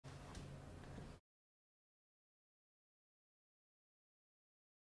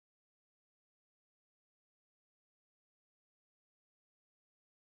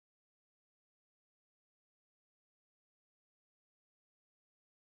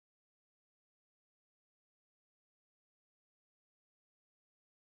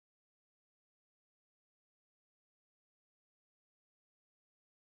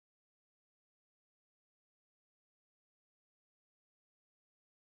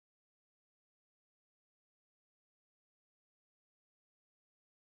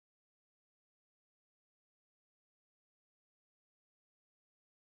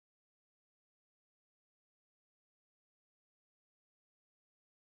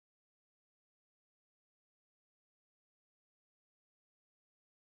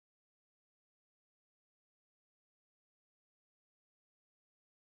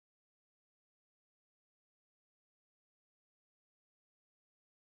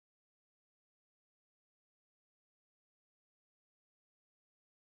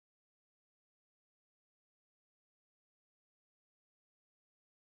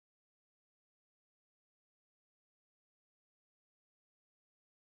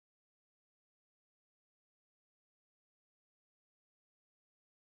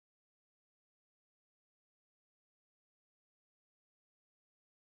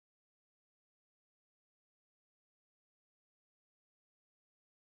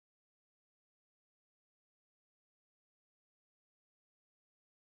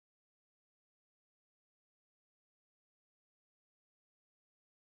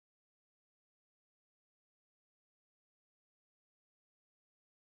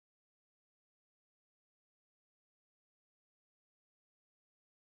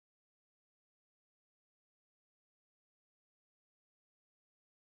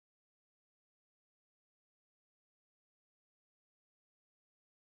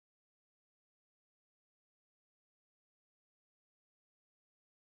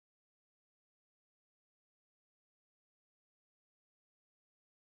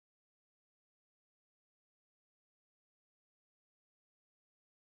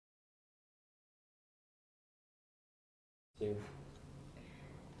2.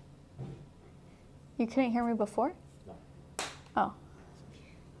 You couldn't hear me before? No. Oh.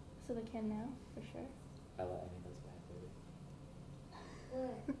 So they can now, for sure. I let any of those back, baby.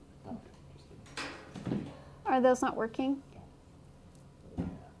 Oh, just kidding. Are those not working? Yeah.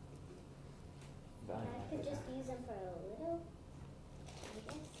 I could just use them for a little.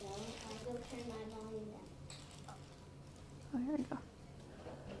 I guess so. I'll go turn my volume down. Oh, here we go.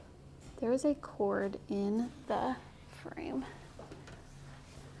 There is a cord in the frame.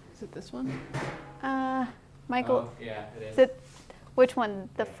 Is it this one? Michael, Oh, yeah, it is. is it, which one?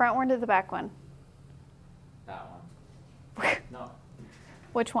 The front one or the back one? That one. No,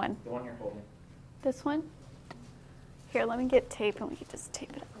 Which one? the one you're holding. This one? Here, let me get tape and we can just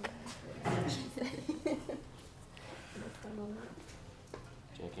tape it up.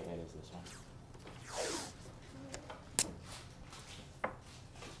 JK, it is this one.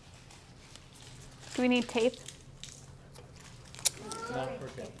 Do we need tape? No, we're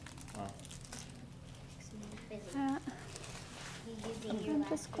good. Oh. I'm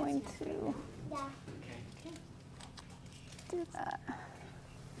just going to Yeah. do that.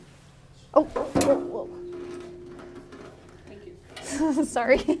 Oh, whoa, whoa. Thank you.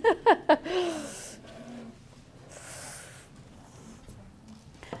 Sorry.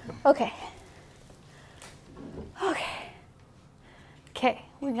 Okay. Okay,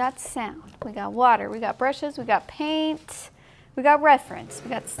 we got sound, we got water, we got brushes, we got paint, we got reference, we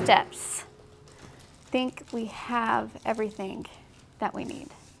got steps. I think we have everything that we need.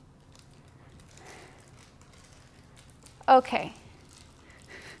 Okay.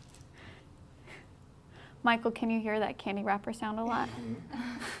 Michael, can you hear that candy wrapper sound a lot?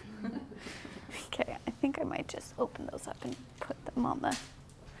 Okay, I think I might just open those up and put them on the...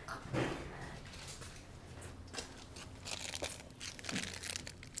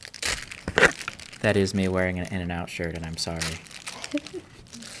 That is me wearing an In-N-Out shirt, and I'm sorry.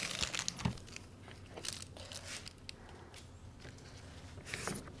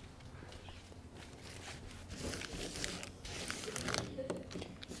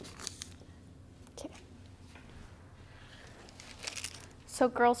 Okay. So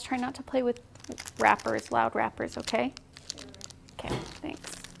girls, try not to play with wrappers, loud wrappers, okay? Okay, thanks.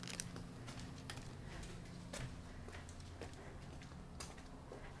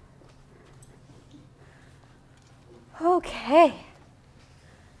 Okay.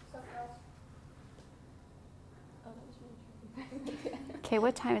 Okay,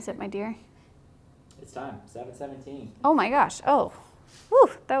 what time is it, my dear? It's time, 7:17. Oh my gosh. Oh, whew,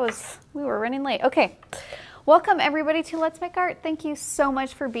 we were running late. Okay. Welcome everybody to Let's Make Art. Thank you so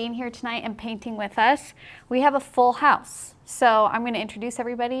much for being here tonight and painting with us. We have a full house. So I'm going to introduce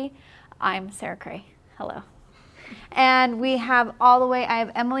everybody. I'm Sarah Cray. Hello. And we have all the way, I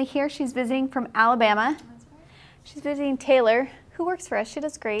have Emily here. She's visiting from Alabama. She's visiting Taylor, who works for us. She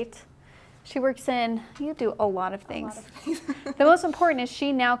does great. She works in, you do a lot of things. The most important is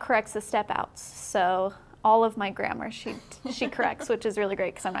she now corrects the step outs. So all of my grammar she corrects, which is really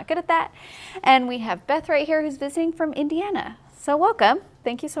great because I'm not good at that. And we have Beth right here who's visiting from Indiana. So welcome.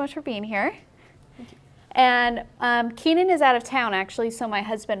 Thank you so much for being here. Thank you. And Keenan is out of town actually, so my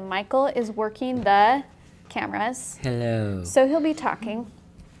husband Michael is working the cameras. Hello. So he'll be talking.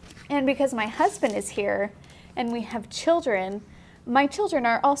 And because my husband is here and we have children, my children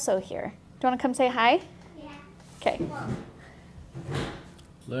are also here. Do you want to come say hi? Yeah. Okay.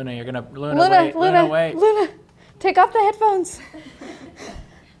 Luna, you're gonna, wait, wait. Luna, take off the headphones.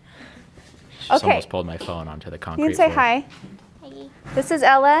 Just Okay. almost pulled my phone onto the concrete You can say floor. hi. Hey. This is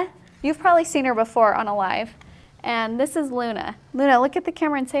Ella. You've probably seen her before on a live. And this is Luna. Luna, look at the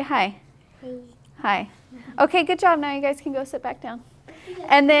camera and say hi. Hey. Hi. Okay, good job. Now you guys can go sit back down.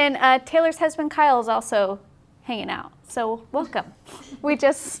 And then Taylor's husband Kyle is also hanging out. So welcome.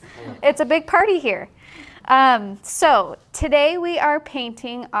 It's a big party here. So today we are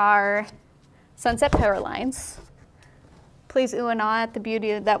painting our sunset Powerlines. Please ooh and ah at the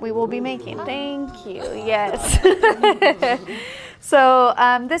beauty that we will be making. Thank you. Yes. So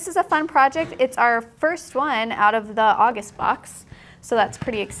this is a fun project. It's our first one out of the August box. So that's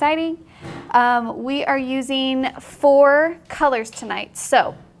pretty exciting. We are using 4 colors tonight.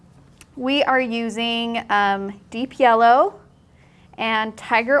 So we are using deep yellow and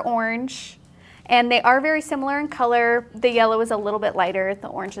tiger orange, and they are very similar in color. The yellow is a little bit lighter, the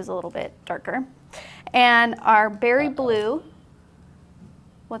orange is a little bit darker. And our berry blue,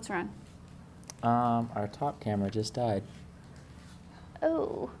 what's wrong? Our top camera just died.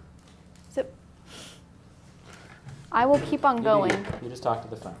 Oh, so I will keep on going. You just talk to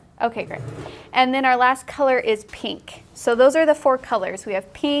the phone. Okay, great. And then our last color is pink. So those are the 4 colors. We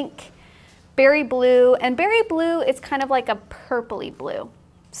have pink, berry blue, and berry blue is kind of like a purpley blue.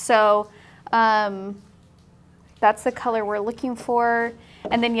 So that's the color we're looking for,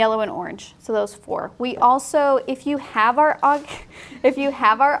 and then yellow and orange. So those 4. We also, if you have our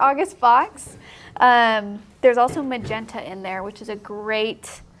August box, there's also magenta in there, which is a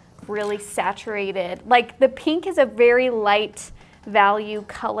great, really saturated. Like the pink is a very light value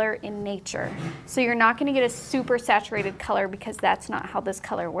color in nature. So you're not going to get a super saturated color because that's not how this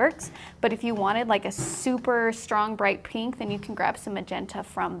color works. But if you wanted like a super strong bright pink, then you can grab some magenta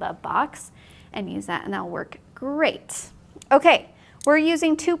from the box and use that, and that'll work great. Okay, we're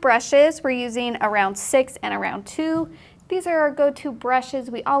using 2 brushes. We're using a round 6 and a round 2. These are our go-to brushes.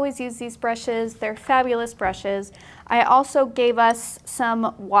 We always use these brushes. They're fabulous brushes. I also gave us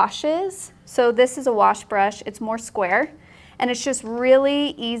some washes. So this is a wash brush. It's more square. And it's just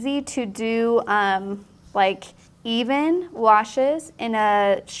really easy to do like even washes in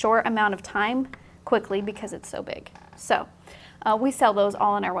a short amount of time quickly because it's so big. So we sell those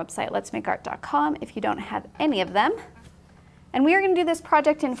all on our website, letsmakeart.com, if you don't have any of them. And we are going to do this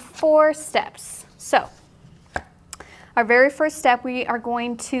project in 4 steps. So our very first step, we are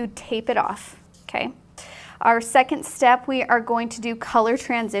going to tape it off, okay? Our second step, we are going to do color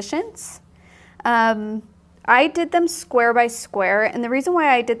transitions. I did them square by square, and the reason why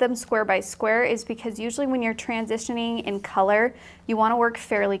I did them square by square is because usually when you're transitioning in color, you want to work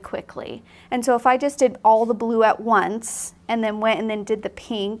fairly quickly. And so if I just did all the blue at once and then went and then did the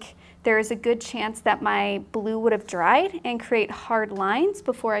pink, there is a good chance that my blue would have dried and create hard lines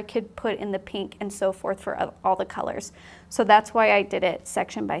before I could put in the pink and so forth for all the colors. So that's why I did it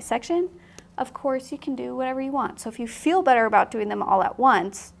section by section. Of course, you can do whatever you want. So if you feel better about doing them all at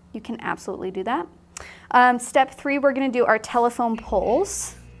once, you can absolutely do that. Step 3, we're going to do our telephone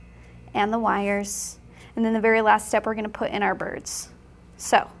poles and the wires. And then the very last step, we're going to put in our birds.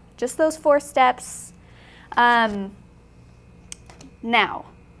 So just those 4 steps. Now,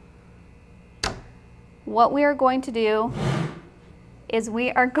 what we are going to do is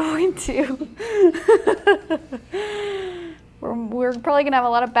we are going to, we're probably going to have a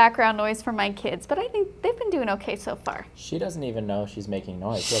lot of background noise from my kids, but I think they've been doing okay so far. She doesn't even know she's making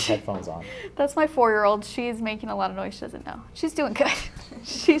noise. She has headphones on. That's my 4-year-old. She's making a lot of noise. She doesn't know. She's doing good.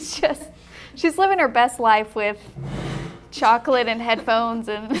 She's living her best life with chocolate and headphones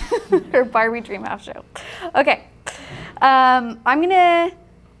and her Barbie Dreamhouse show. Okay. I'm going to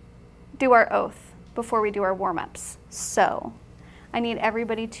do our oath before we do our warm-ups. So I need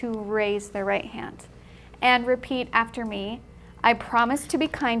everybody to raise their right hand and repeat after me. I promise to be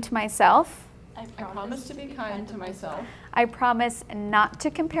kind to myself. I promise to be kind to myself. I promise not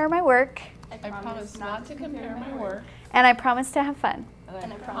to compare my work. I promise not to compare my work. And I promise to have fun.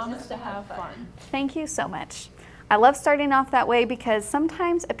 And I promise to have fun. Thank you so much. I love starting off that way because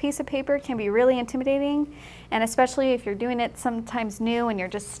sometimes a piece of paper can be really intimidating, and especially if you're doing it sometimes new and you're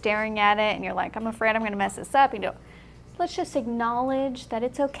just staring at it and you're like, I'm afraid I'm going to mess this up. You know, let's just acknowledge that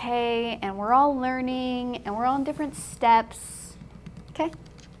it's okay and we're all learning and we're all in different steps. Okay?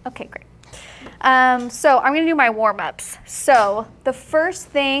 Okay, great. So I'm going to do my warm-ups. So the first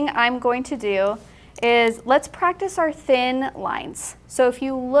thing I'm going to do is let's practice our thin lines. So if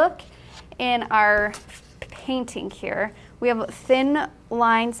you look in our painting here, we have thin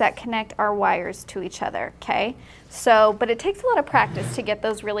lines that connect our wires to each other, okay? So, but it takes a lot of practice to get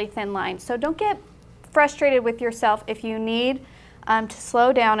those really thin lines. So don't get frustrated with yourself if you need to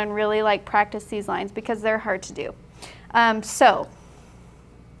slow down and really like practice these lines because they're hard to do. So,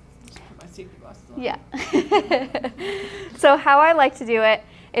 My secret glasses on. yeah. So how I like to do it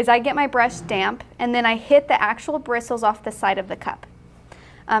is I get my brush damp and then I hit the actual bristles off the side of the cup.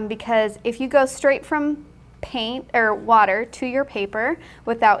 Because if you go straight from paint or water to your paper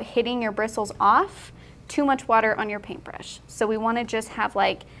without hitting your bristles off, too much water on your paintbrush. So we want to just have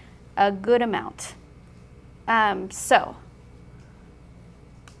like a good amount. So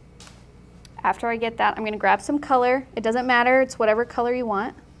after I get that, I'm going to grab some color. It doesn't matter, it's whatever color you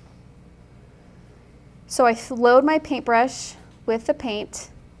want. So I load my paintbrush with the paint.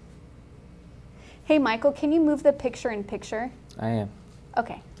 Hey Michael, can you move the picture in picture? I am.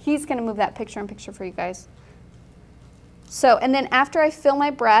 Okay, he's going to move that picture in picture for you guys. So, and then after I fill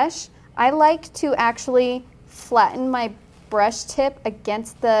my brush, I like to actually flatten my brush tip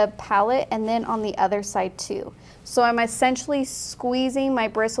against the palette and then on the other side too. So I'm essentially squeezing my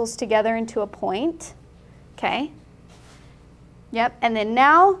bristles together into a point. Okay. Yep, and then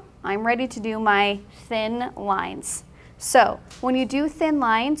now I'm ready to do my thin lines. So when you do thin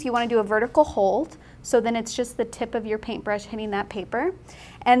lines, you want to do a vertical hold. So then it's just the tip of your paintbrush hitting that paper.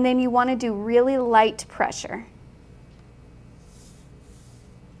 And then you want to do really light pressure.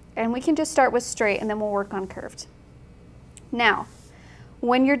 And we can just start with straight and then we'll work on curved. Now,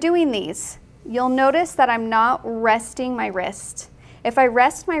 when you're doing these, you'll notice that I'm not resting my wrist. If I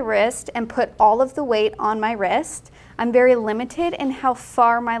rest my wrist and put all of the weight on my wrist, I'm very limited in how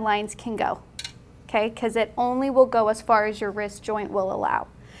far my lines can go, okay? Because it only will go as far as your wrist joint will allow.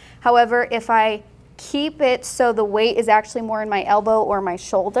 However, if I keep it so the weight is actually more in my elbow or my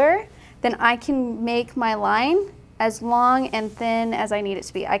shoulder, then I can make my line as long and thin as I need it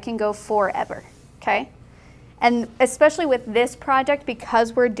to be. I can go forever, okay? And especially with this project,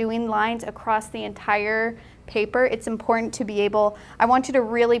 because we're doing lines across the entire paper, it's important to be able, I want you to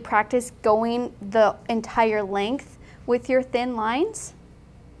really practice going the entire length with your thin lines,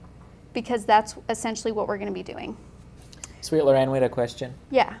 because that's essentially what we're gonna be doing. Sweet Lorraine, we had a question.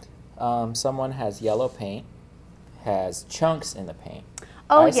 Yeah. Someone has yellow paint, has chunks in the paint.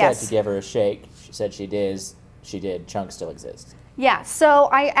 Oh, I yes. said to give her a shake. She said she did. Chunks still exist. Yeah, so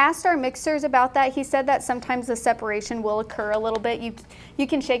I asked our mixers about that. He said that sometimes the separation will occur a little bit. You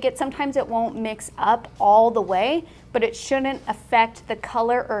can shake it. Sometimes it won't mix up all the way, but it shouldn't affect the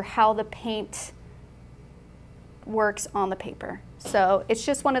color or how the paint works on the paper. So it's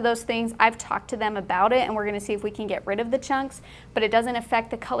just one of those things. I've talked to them about it, and we're going to see if we can get rid of the chunks, but it doesn't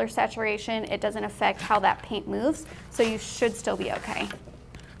affect the color saturation. It doesn't affect how that paint moves, so you should still be okay.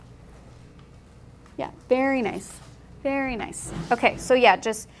 Yeah, very nice. Very nice. Okay, so yeah,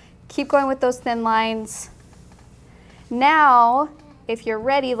 just keep going with those thin lines. Now, if you're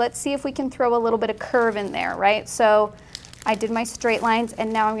ready, let's see if we can throw a little bit of curve in there, right? So I did my straight lines,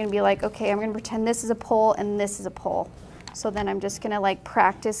 and now I'm gonna be like, okay, I'm gonna pretend this is a pole and this is a pole. So then I'm just gonna like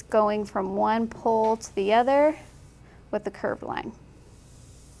practice going from one pole to the other with the curved line.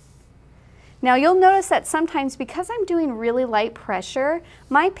 Now you'll notice that sometimes, because I'm doing really light pressure,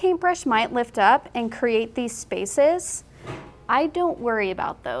 my paintbrush might lift up and create these spaces. I don't worry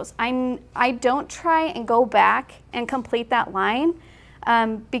about those. I don't try and go back and complete that line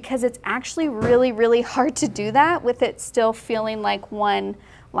because it's actually really, really hard to do that with it still feeling like one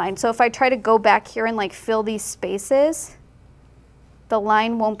line. So if I try to go back here and like fill these spaces, the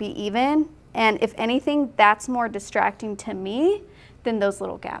line won't be even. And if anything, that's more distracting to me than those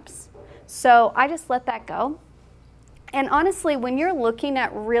little gaps. So I just let that go. And honestly, when you're looking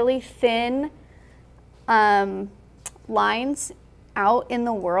at really thin lines out in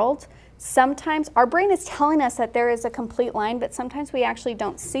the world, sometimes our brain is telling us that there is a complete line, but sometimes we actually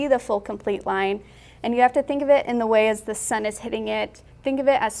don't see the full complete line. And you have to think of it in the way as the sun is hitting it. Think of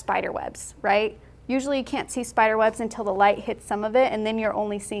it as spider webs, right? Usually you can't see spider webs until the light hits some of it, and then you're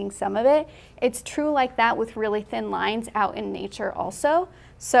only seeing some of it. It's true like that with really thin lines out in nature also.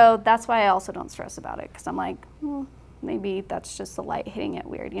 So that's why I also don't stress about it, because I'm like, maybe that's just the light hitting it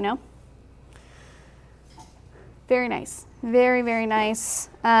weird, you know? Very nice. Very, very nice.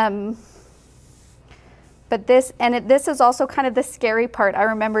 But this is also kind of the scary part. I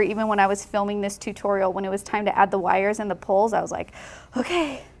remember even when I was filming this tutorial, when it was time to add the wires and the poles, I was like,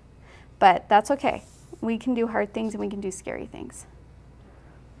 okay. But that's okay. We can do hard things and we can do scary things.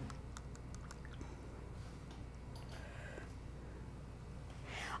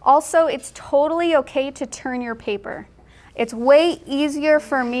 Also, it's totally okay to turn your paper. It's way easier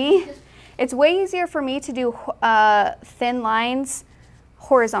for me. It's way easier for me to do thin lines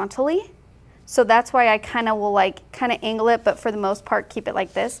horizontally. So that's why I kind of will angle it, but for the most part, keep it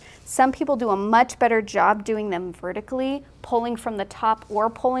like this. Some people do a much better job doing them vertically, pulling from the top or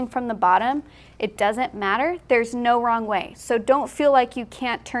pulling from the bottom. It doesn't matter. There's no wrong way. So don't feel like you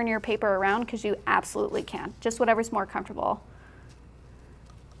can't turn your paper around, because you absolutely can. Just whatever's more comfortable.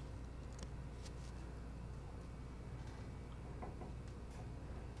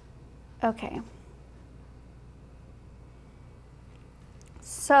 Okay.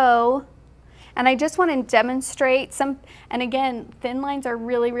 So, and I just want to demonstrate some, and again, thin lines are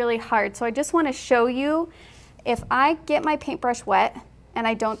really, really hard. So I just want to show you, if I get my paintbrush wet and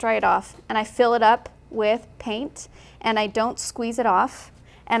I don't dry it off and I fill it up with paint and I don't squeeze it off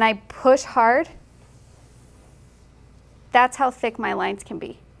and I push hard, that's how thick my lines can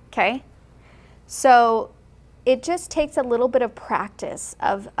be, okay? So it just takes a little bit of practice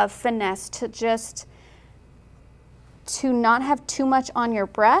of finesse to not have too much on your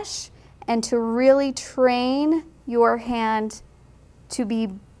brush and to really train your hand to be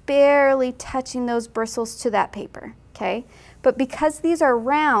barely touching those bristles to that paper, okay? But because these are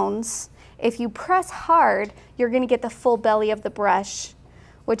rounds, if you press hard, you're gonna get the full belly of the brush,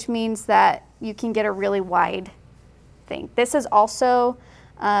 which means that you can get a really wide thing. This is also,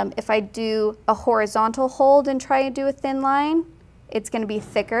 if I do a horizontal hold and try to do a thin line, it's gonna be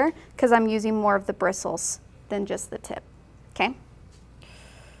thicker because I'm using more of the bristles than just the tip, okay?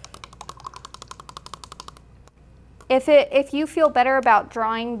 If you feel better about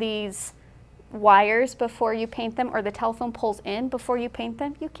drawing these wires before you paint them, or the telephone poles in before you paint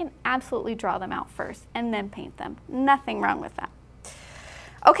them, you can absolutely draw them out first and then paint them. Nothing wrong with that.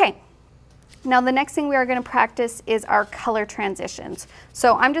 Okay, now the next thing we are going to practice is our color transitions.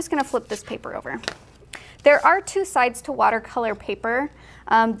 So I'm just going to flip this paper over. There are two sides to watercolor paper.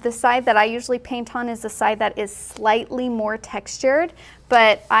 The side that I usually paint on is the side that is slightly more textured,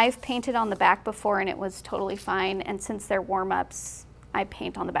 but I've painted on the back before and it was totally fine, and since they're warm-ups, I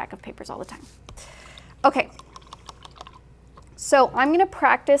paint on the back of papers all the time. Okay, so I'm going to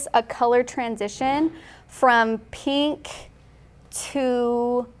practice a color transition from pink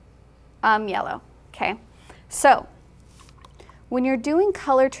to yellow, okay? So when you're doing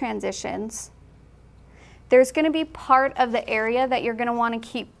color transitions, there's going to be part of the area that you're going to want to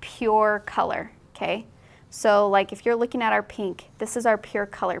keep pure color, okay? So like if you're looking at our pink, this is our pure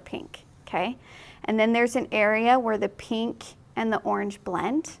color pink, okay? And then there's an area where the pink and the orange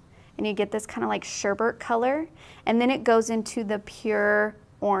blend, and you get this kind of like sherbet color, and then it goes into the pure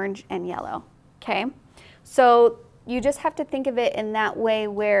orange and yellow, okay? So you just have to think of it in that way,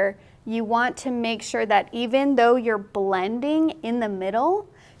 where you want to make sure that even though you're blending in the middle,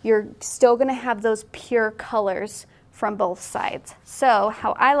 you're still going to have those pure colors from both sides. So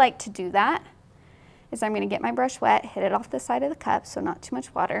how I like to do that is I'm going to get my brush wet, hit it off the side of the cup, so not too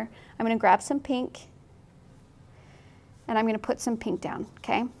much water. I'm going to grab some pink, and I'm going to put some pink down,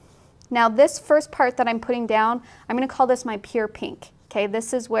 okay? Now this first part that I'm putting down, I'm going to call this my pure pink, okay?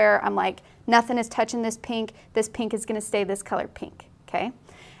 This is where I'm like, nothing is touching this pink is going to stay this color pink, okay?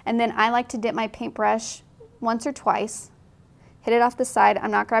 And then I like to dip my paintbrush once or twice, hit it off the side. I'm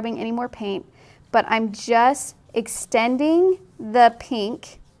not grabbing any more paint, but I'm just extending the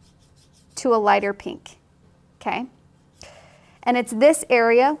pink to a lighter pink, okay? And it's this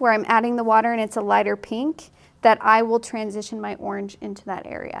area where I'm adding the water and it's a lighter pink that I will transition my orange into that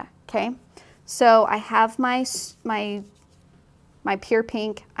area, okay? So I have my pure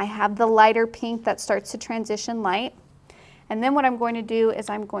pink, I have the lighter pink that starts to transition light, and then what I'm going to do is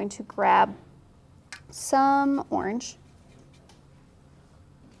I'm going to grab some orange.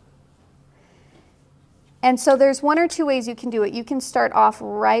 And so there's one or two ways you can do it. You can start off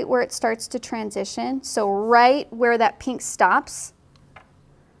right where it starts to transition. So right where that pink stops,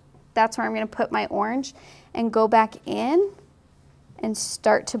 that's where I'm going to put my orange and go back in and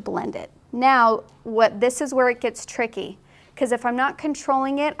start to blend it. Now, this is where it gets tricky, because if I'm not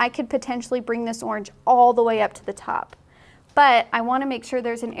controlling it, I could potentially bring this orange all the way up to the top. But I want to make sure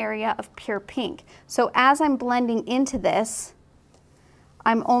there's an area of pure pink. So as I'm blending into this,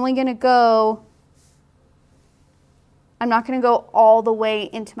 I'm only going to go, I'm not going to go all the way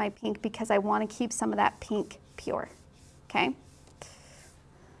into my pink because I want to keep some of that pink pure, okay?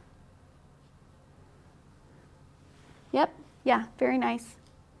 Yep, yeah, very nice.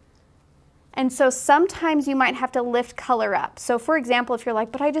 And so sometimes you might have to lift color up. So for example, if you're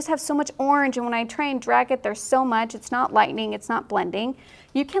like, but I just have so much orange, and when I try and drag it, there's so much, it's not lightening, it's not blending,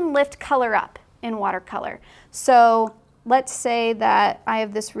 you can lift color up in watercolor. So let's say that I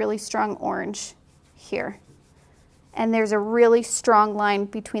have this really strong orange here, and there's a really strong line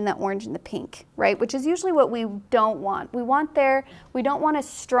between the orange and the pink, right? Which is usually what we don't want. We don't want a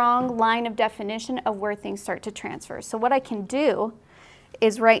strong line of definition of where things start to transfer. So what I can do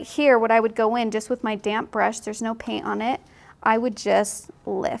is right here, what I would go in just with my damp brush, there's no paint on it, I would just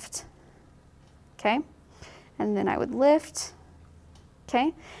lift, okay? And then I would lift,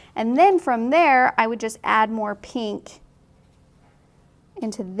 okay? And then from there, I would just add more pink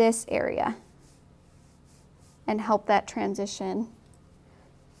into this area and help that transition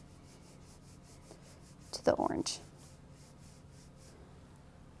to the orange.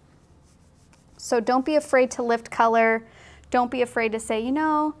 So don't be afraid to lift color. Don't be afraid to say, you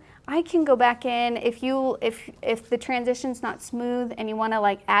know, I can go back in. If the transition's not smooth and you want to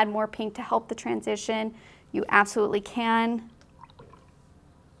like add more pink to help the transition, you absolutely can.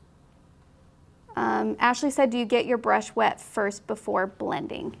 Ashley said, do you get your brush wet first before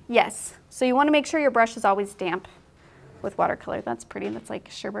blending? Yes. So you want to make sure your brush is always damp with watercolor. That's pretty. That's like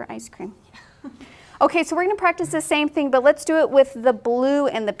sherbet ice cream. Okay, so we're going to practice the same thing, but let's do it with the blue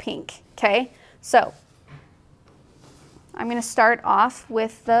and the pink, okay? So I'm going to start off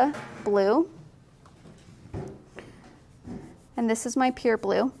with the blue, and this is my pure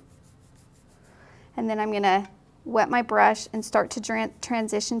blue, and then I'm going to wet my brush and start to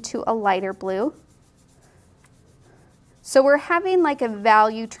transition to a lighter blue. So we're having like a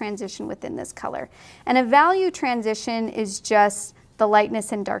value transition within this color, and a value transition is just the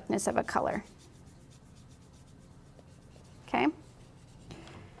lightness and darkness of a color, okay?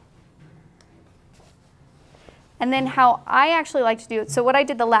 And then how I actually like to do it, so what I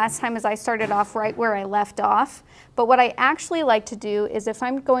did the last time is I started off right where I left off. But what I actually like to do is if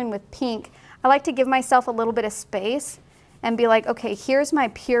I'm going with pink, I like to give myself a little bit of space and be like, okay, here's my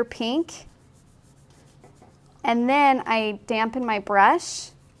pure pink. And then I dampen my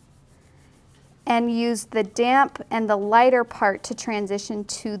brush and use the damp and the lighter part to transition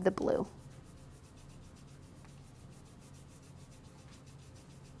to the blue.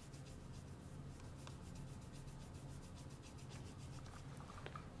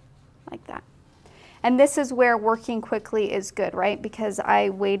 Like that. And this is where working quickly is good, right? Because I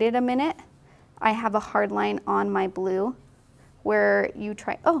waited a minute. I have a hard line on my blue where you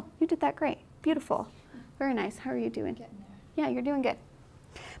try, oh, you did that great. Beautiful. Very nice. How are you doing? Getting there. Yeah, you're doing good.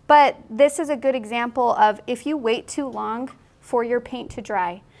 But this is a good example of if you wait too long for your paint to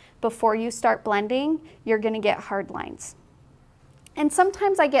dry before you start blending, you're going to get hard lines. And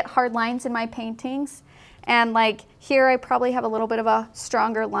sometimes I get hard lines in my paintings, and like here I probably have a little bit of a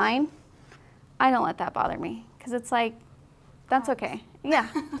stronger line. I don't let that bother me because it's like, that's okay. Yeah,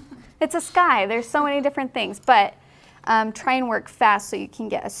 it's a sky. There's so many different things, but try and work fast so you can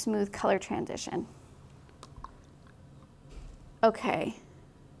get a smooth color transition. Okay.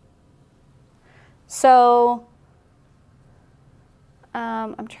 So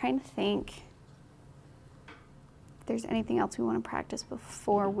I'm trying to think if there's anything else we want to practice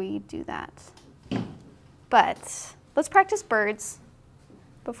before we do that. But let's practice birds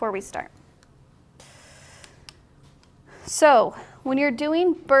before we start. So when you're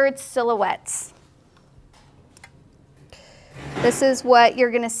doing bird silhouettes, this is what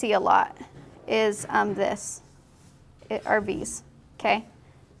you're going to see a lot is RVs, okay?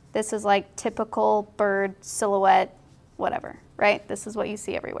 This is like typical bird silhouette, whatever, right? This is what you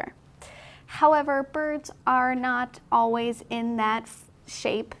see everywhere. However, birds are not always in that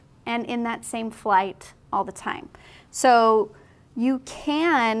shape and in that same flight all the time. So you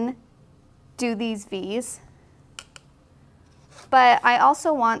can do these V's, but I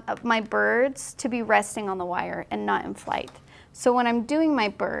also want my birds to be resting on the wire and not in flight. So when I'm doing my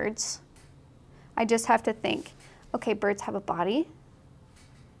birds, I just have to think, okay, birds have a body,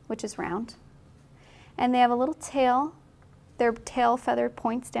 which is round, and they have a little tail. Their tail feather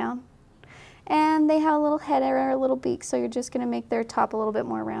points down, and they have a little head or a little beak, so you're just going to make their top a little bit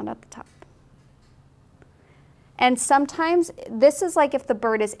more round at the top. And sometimes this is like if the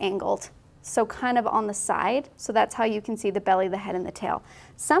bird is angled, so kind of on the side, so that's how you can see the belly, the head, and the tail.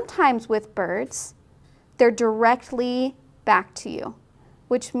 Sometimes with birds, they're directly back to you,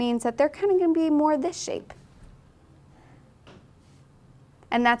 which means that they're kind of going to be more this shape.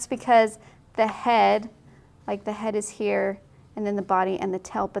 And that's because the head, like the head is here, and then the body and the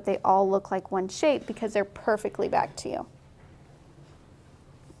tail, but they all look like one shape because they're perfectly back to you.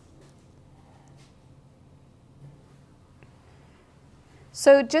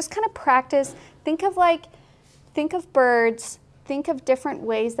 So just kind of practice, think of birds, think of different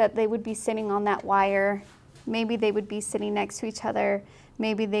ways that they would be sitting on that wire. Maybe they would be sitting next to each other.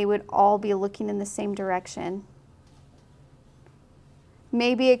 Maybe they would all be looking in the same direction.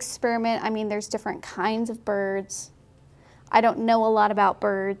 Maybe experiment, I mean, there's different kinds of birds. I don't know a lot about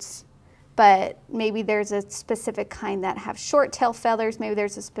birds, but maybe there's a specific kind that have short tail feathers. Maybe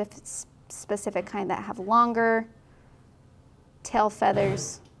there's a specific kind that have longer tail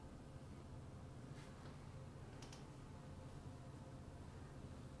feathers.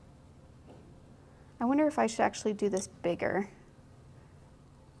 I wonder if I should actually do this bigger.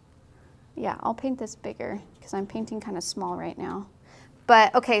 Yeah, I'll paint this bigger because I'm painting kind of small right now.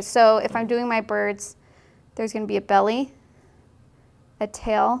 But okay, so if I'm doing my birds, there's going to be a belly, a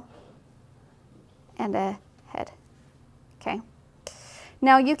tail, and a head. Okay.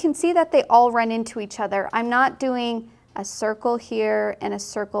 Now you can see that they all run into each other. I'm not doing a circle here and a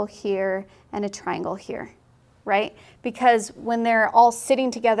circle here and a triangle here, right? Because when they're all sitting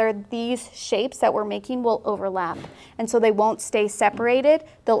together, these shapes that we're making will overlap. And so they won't stay separated,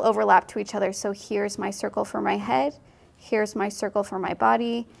 they'll overlap to each other. So here's my circle for my head, here's my circle for my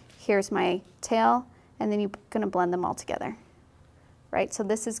body, here's my tail, and then you're gonna blend them all together, right? So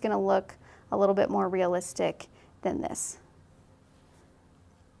this is gonna look a little bit more realistic than this.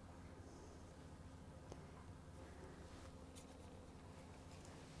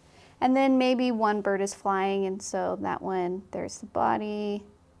 And then maybe one bird is flying, and so that one, there's the body,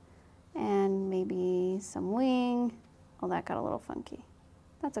 and maybe some wing. Oh, that got a little funky.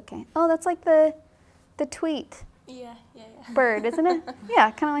 That's okay. Oh, that's like the tweet bird, isn't it?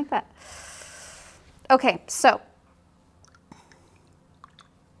 Yeah, kind of like that. Okay, so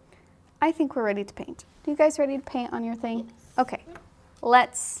I think we're ready to paint. You guys ready to paint on your thing? Okay,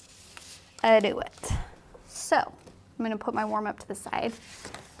 let's do it. So I'm gonna put my warm up to the side.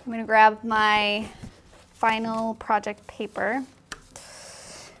 I'm gonna grab my final project paper.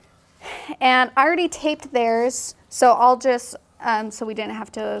 And I already taped theirs, so I'll just, so we didn't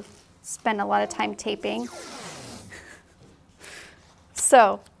have to spend a lot of time taping.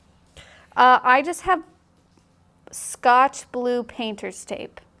 So I just have Scotch Blue painter's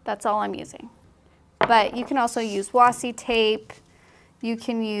tape. That's all I'm using. But you can also use washi tape. You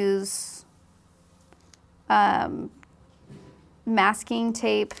can use masking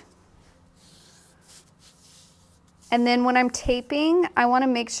tape. And then when I'm taping, I want to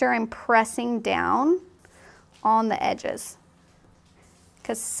make sure I'm pressing down on the edges.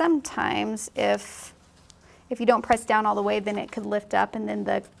 Because sometimes if you don't press down all the way, then it could lift up and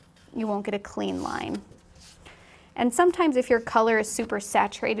then you won't get a clean line. And sometimes if your color is super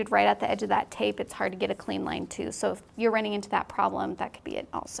saturated right at the edge of that tape, it's hard to get a clean line too. So if you're running into that problem, that could be it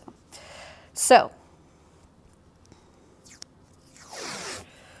also. So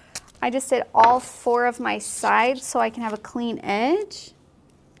I just did all 4 of my sides so I can have a clean edge.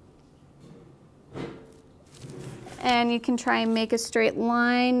 And you can try and make a straight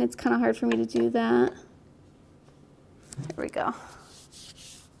line. It's kind of hard for me to do that. There we go.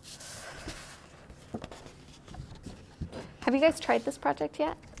 Have you guys tried this project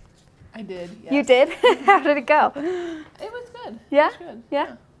yet? I did, yes. You did? How did it go? It was good. Yeah? It was good.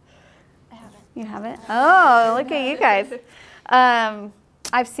 Yeah? I haven't. You haven't? Oh, look at you guys.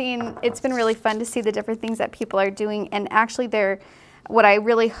 I've seen, it's been really fun to see the different things that people are doing, and actually what I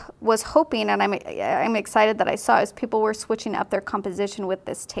really was hoping, and I'm excited that I saw, is people were switching up their composition with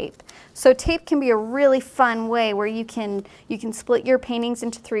this tape. So tape can be a really fun way where you can split your paintings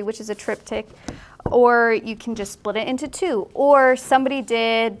into 3, which is a triptych, or you can just split it into 2. Or somebody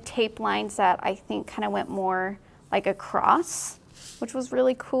did tape lines that I think kind of went more like across, which was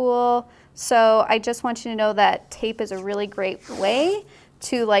really cool. So I just want you to know that tape is a really great way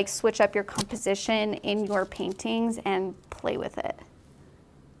to like switch up your composition in your paintings and play with it.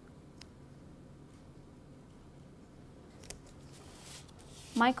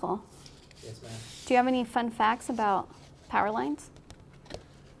 Michael, Yes, ma'am. do you have any fun facts about Powerlines?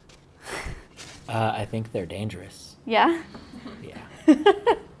 I think they're dangerous. Yeah? Yeah.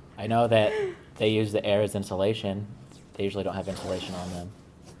 I know that they use the air as insulation. They usually don't have insulation on them.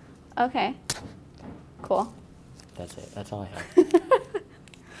 Okay. Cool. That's it. That's all I have.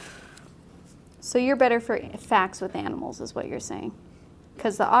 So you're better for facts with animals is what you're saying.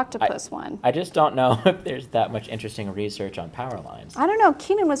 Because the octopus one. I just don't know if there's that much interesting research on Powerlines. I don't know.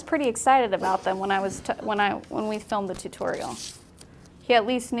 Keenan was pretty excited about them when we filmed the tutorial. He at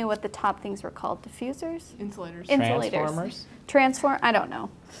least knew what the top things were called. Diffusers? Insulators. Insulators. Transformers? Transform? I don't know.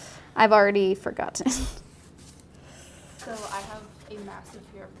 I've already forgotten. So I have a massive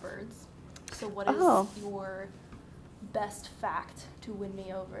fear of birds. So what is Oh. your best fact to win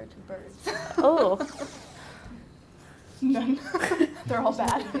me over to birds? Oh. None. They're all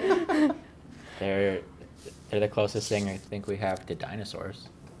bad. They're the closest thing I think we have to dinosaurs.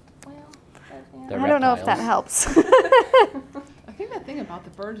 Well, yeah. They're I don't know if that reptiles. helps. I think that thing about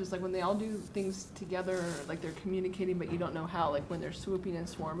the birds is like when they all do things together, like they're communicating, but you don't know how. Like when they're swooping and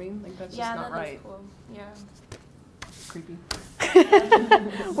swarming, like that's Yeah, just not that right. is cool. Yeah. Creepy.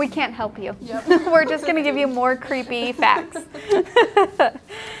 We can't help you. Yep. We're just going to give you more creepy facts.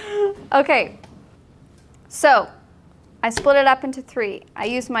 Okay. So I split it up into 3. I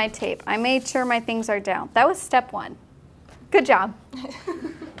used my tape. I made sure my things are down. That was step 1. Good job.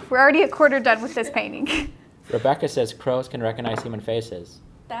 We're already a quarter done with this painting. Rebecca says crows can recognize human faces.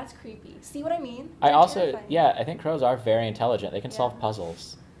 That's creepy. See what I mean? I They're also, terrifying. yeah, I think crows are very intelligent. They can solve Yeah.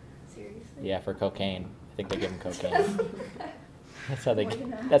 puzzles. Seriously? Yeah, for cocaine. I think they give them cocaine. That's how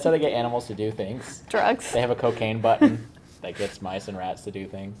they get animals to do things. Drugs. They have a cocaine button that gets mice and rats to do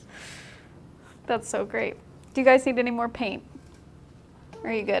things. That's so great. Do you guys need any more paint?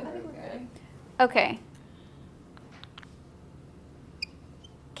 Are you good? I think we're good. Okay.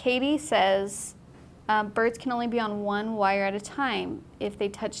 Katie says birds can only be on 1 wire at a time. If they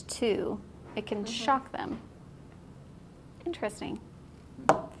touch 2, it can shock them. Interesting.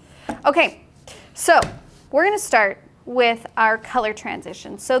 Okay, so we're going to start with our color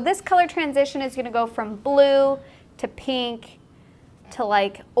transition. So this color transition is going to go from blue to pink to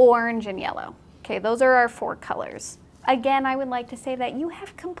like orange and yellow. Okay, those are our 4 colors. Again, I would like to say that you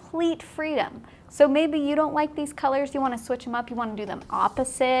have complete freedom. So maybe you don't like these colors, you want to switch them up, you want to do them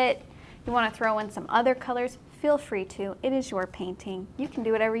opposite, you want to throw in some other colors, feel free to. It is your painting. You can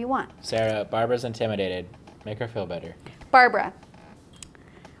do whatever you want. Sarah, Barbara's intimidated. Make her feel better. Barbara,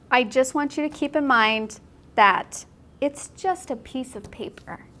 I just want you to keep in mind that It's just a piece of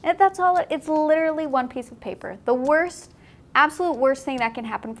paper. That's all. It's literally one piece of paper. The worst, absolute worst thing that can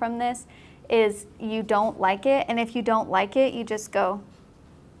happen from this is you don't like it. And if you don't like it, you just go,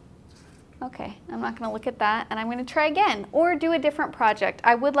 okay, I'm not going to look at that, and I'm going to try again or do a different project.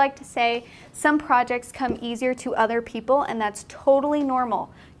 I would like to say some projects come easier to other people, and that's totally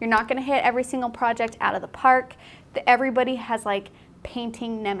normal. You're not going to hit every single project out of the park. Everybody has like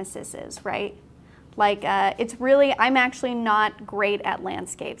painting nemesises, right? Like it's really, I'm actually not great at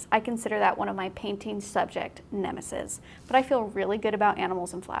landscapes. I consider that one of my painting subject nemesis, but I feel really good about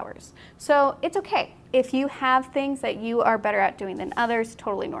animals and flowers. So it's okay. If you have things that you are better at doing than others,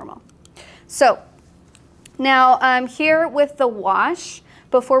 totally normal. So now here with the wash,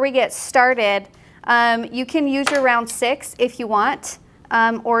 before we get started, you can use your round 6 if you want,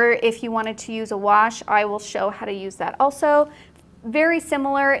 or if you wanted to use a wash, I will show how to use that also. Very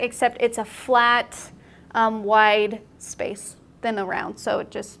similar, except it's a flat, wide space than a round, so it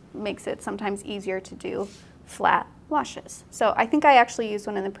just makes it sometimes easier to do flat washes. So I think I actually used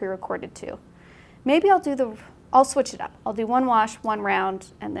one in the pre-recorded too. Maybe I'll switch it up. I'll do one wash, one round,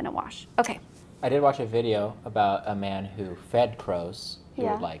 and then a wash. Okay. I did watch a video about a man who fed crows. He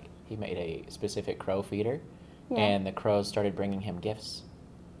Yeah. would he made a specific crow feeder, Yeah. and the crows started bringing him gifts.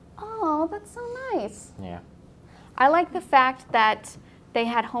 Oh, that's so nice. Yeah. I like the fact that they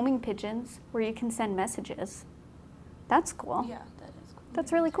had homing pigeons where you can send messages. That's cool. Yeah, that is cool.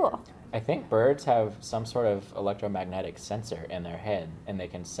 That's really cool. I think birds have some sort of electromagnetic sensor in their head, and they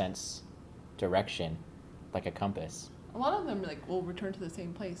can sense direction like a compass. A lot of them will return to the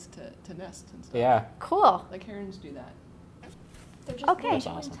same place to nest and stuff. Yeah. Cool. Like herons do that. They're just Okay. way That's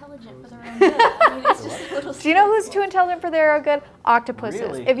too awesome. intelligent for their own good. I mean, it's just a little Do you know who's too intelligent for their own good? Octopuses.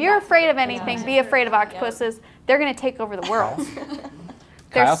 Really? If you're afraid of anything, Yeah. be afraid of octopuses. They're going to take over the world.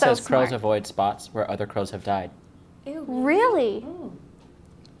 They're Kyle so says crows smart. avoid spots where other crows have died. Ew, Really? Oh.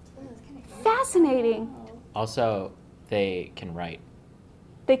 Fascinating. Also, they can write.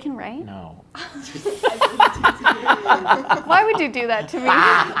 They can write? No. Why would you do that to me?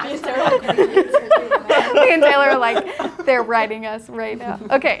 Because they're like, Me and Taylor are like, they're writing us right now.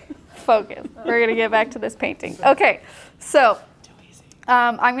 Okay, focus. We're going to get back to this painting. Okay, so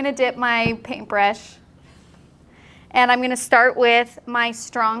I'm going to dip my paintbrush, and I'm going to start with my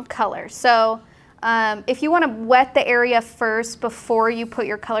strong color. So if you want to wet the area first before you put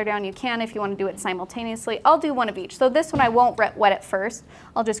your color down, you can. If you want to do it simultaneously, I'll do one of each. So this one I won't wet it first.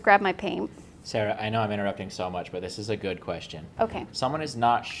 I'll just grab my paint. Sarah, I know I'm interrupting so much, but this is a good question. Okay. Someone is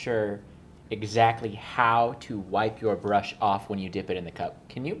not sure exactly how to wipe your brush off when you dip it in the cup.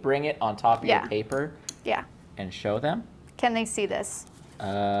 Can you bring it on top of Yeah. your paper Yeah. and show them? Can they see this?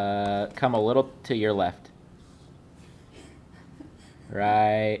 Come a little to your left.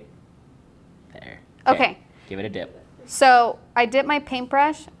 Right there. Okay. Give it a dip. So I dip my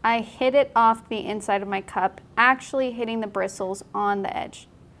paintbrush, I hit it off the inside of my cup, actually hitting the bristles on the edge.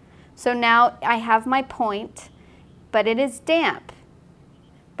 So now I have my point, but it is damp,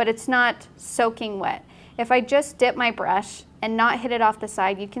 but it's not soaking wet. If I just dip my brush and not hit it off the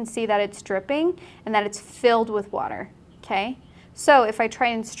side, you can see that it's dripping and that it's filled with water, okay? So if I try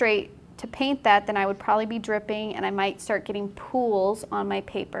and straight to paint that, then I would probably be dripping and I might start getting pools on my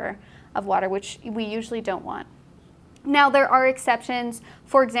paper of water, which we usually don't want. Now there are exceptions.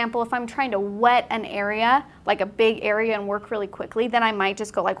 For example, if I'm trying to wet an area, like a big area and work really quickly, then I might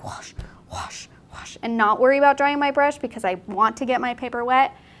just go like wash, wash, wash, and not worry about drying my brush because I want to get my paper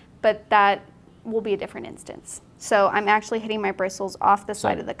wet, but that will be a different instance. So I'm actually hitting my bristles off the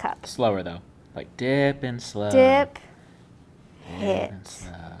side of the cup. Slower though. Like dip and slow. Dip, Dip hit. and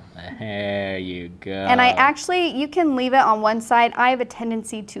slow. There you go. And I actually, you can leave it on one side. I have a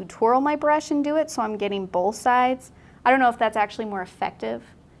tendency to twirl my brush and do it, so I'm getting both sides. I don't know if that's actually more effective.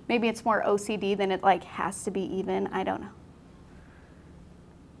 Maybe it's more OCD than it like has to be even. I don't know.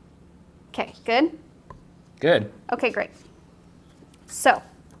 Okay, good? Good. Okay, great. So,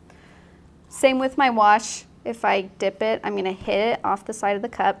 same with my wash. If I dip it, I'm gonna hit it off the side of the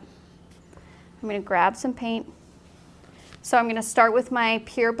cup. I'm gonna grab some paint. So I'm gonna start with my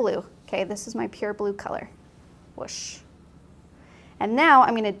pure blue. Okay, this is my pure blue color. Whoosh. And now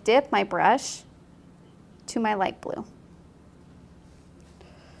I'm gonna dip my brush to my light blue.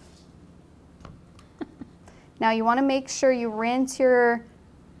 Now you wanna make sure you rinse your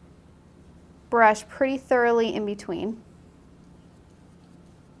brush pretty thoroughly in between.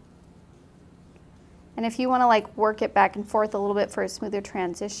 And if you want to like work it back and forth a little bit for a smoother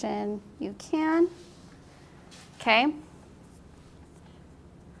transition, you can. Okay.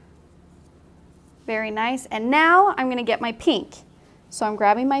 Very nice. And now I'm going to get my pink. So I'm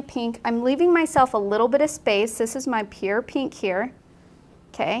grabbing my pink. I'm leaving myself a little bit of space. This is my pure pink here.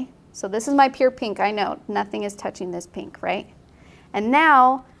 Okay, so this is my pure pink. I know nothing is touching this pink, right? And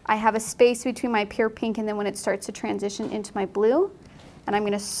now I have a space between my pure pink and then when it starts to transition into my blue, and I'm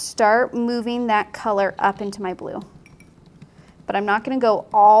going to start moving that color up into my blue. But I'm not going to go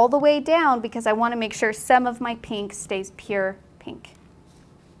all the way down because I want to make sure some of my pink stays pure pink.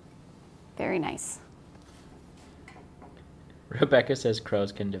 Very nice. Rebecca says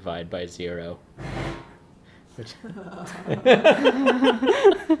crows can divide by 0. Which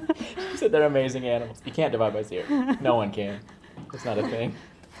she said they're amazing animals. You can't divide by 0. No one can. It's not a thing.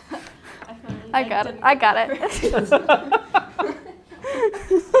 I got it. I got it.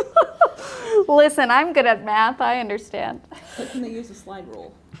 Listen, I'm good at math. I understand. But can they use a slide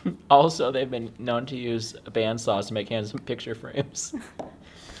rule? Also, they've been known to use bandsaws to make handsome picture frames.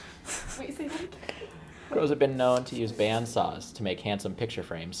 Wait, say that again. Crows have been known to use bandsaws to make handsome picture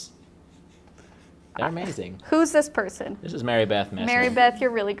frames. They're amazing. Who's this person? This is Mary Beth Messner. Mary Beth,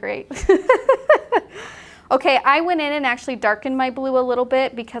 you're really great. Okay, I went in and actually darkened my blue a little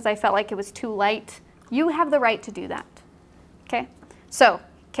bit because I felt like it was too light. You have the right to do that. Okay, so,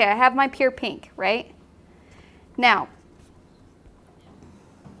 I have my pure pink, right? Now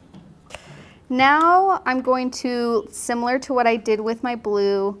I'm going to, similar to what I did with my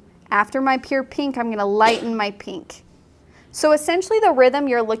blue, after my pure pink, I'm going to lighten my pink. So essentially the rhythm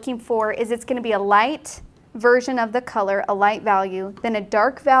you're looking for is it's going to be a light version of the color, a light value, then a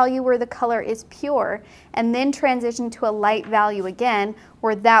dark value where the color is pure, and then transition to a light value again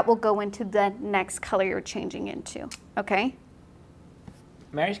where that will go into the next color you're changing into, okay?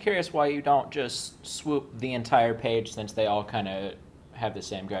 Mary's curious why you don't just swoop the entire page since they all kind of have the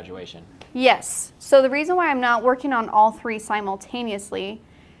same graduation. Yes, so the reason why I'm not working on all 3 simultaneously,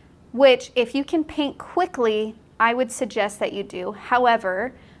 which if you can paint quickly, I would suggest that you do.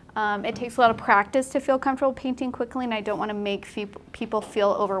 However, it takes a lot of practice to feel comfortable painting quickly, and I don't want to make people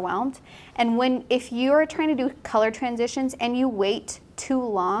feel overwhelmed. And if you are trying to do color transitions and you wait too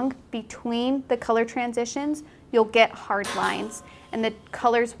long between the color transitions, you'll get hard lines and the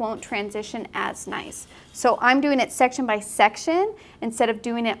colors won't transition as nice. So I'm doing it section by section instead of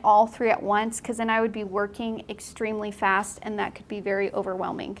doing it all 3 at once, because then I would be working extremely fast and that could be very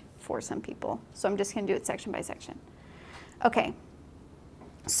overwhelming for some people. So I'm just going to do it section by section. Okay.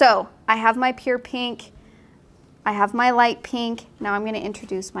 So I have my pure pink, I have my light pink. Now I'm going to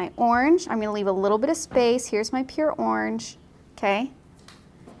introduce my orange. I'm going to leave a little bit of space. Here's my pure orange, okay?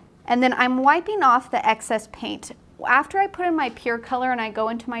 And then I'm wiping off the excess paint. After I put in my pure color and I go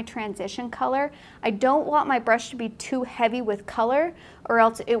into my transition color, I don't want my brush to be too heavy with color or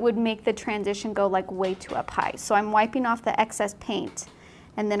else it would make the transition go like way too up high. So I'm wiping off the excess paint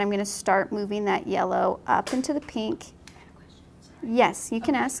and then I'm going to start moving that yellow up into the pink. Yes, you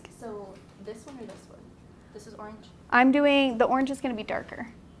can ask. So this one or this one? This is orange? I'm doing, the orange is going to be darker.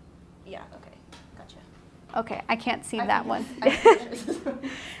 Yeah, okay. Gotcha. Okay, I can't see that one. I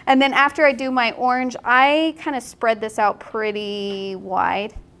And then after I do my orange, I kind of spread this out pretty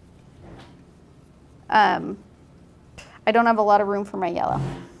wide. I don't have a lot of room for my yellow.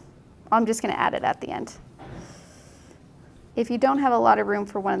 I'm just going to add it at the end. If you don't have a lot of room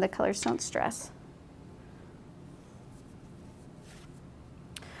for one of the colors, don't stress.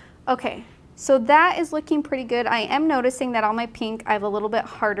 Okay, so that is looking pretty good. I am noticing that on my pink, I have a little bit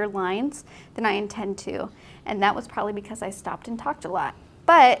harder lines than I intend to. And that was probably because I stopped and talked a lot.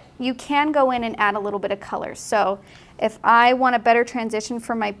 But you can go in and add a little bit of color. So if I want a better transition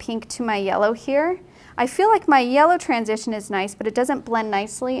from my pink to my yellow here, I feel like my yellow transition is nice, but it doesn't blend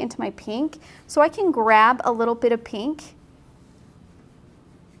nicely into my pink. So I can grab a little bit of pink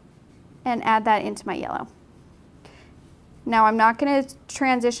and add that into my yellow. Now I'm not going to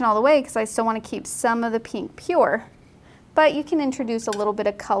transition all the way because I still want to keep some of the pink pure, but you can introduce a little bit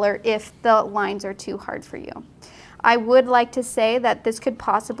of color if the lines are too hard for you. I would like to say that this could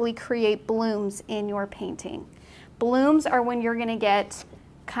possibly create blooms in your painting. Blooms are when you're going to get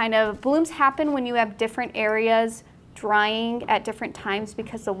blooms happen when you have different areas drying at different times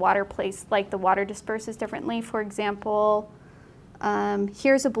because the water the water disperses differently. For example,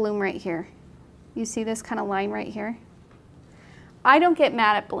 here's a bloom right here. You see this kind of line right here? I don't get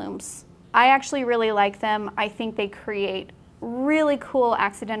mad at blooms. I actually really like them. I think they create really cool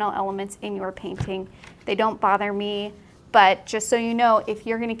accidental elements in your painting. They don't bother me, but just so you know, if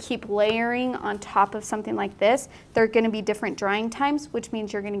you're gonna keep layering on top of something like this, there are gonna be different drying times, which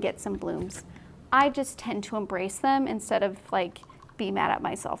means you're gonna get some blooms. I just tend to embrace them instead of like be mad at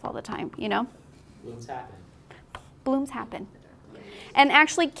myself all the time, you know? Blooms happen. Blooms happen. And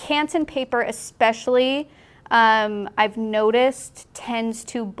actually Canson paper especially, I've noticed tends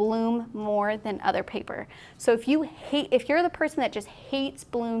to bloom more than other paper. So if you're the person that just hates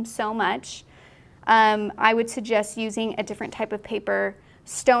bloom so much, I would suggest using a different type of paper.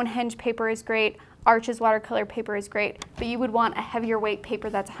 Stonehenge paper is great. Arches watercolor paper is great, but you would want a heavier weight paper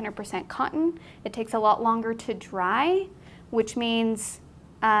that's 100% cotton. It takes a lot longer to dry, which means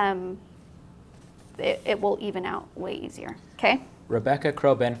it will even out way easier, okay? Rebecca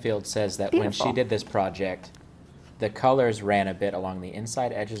Crow-Benfield says that when Beautiful. she did this project, the colors ran a bit along the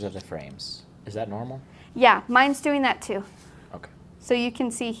inside edges of the frames. Is that normal? Yeah, mine's doing that too. Okay. So you can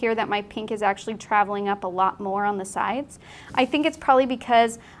see here that my pink is actually traveling up a lot more on the sides. I think it's probably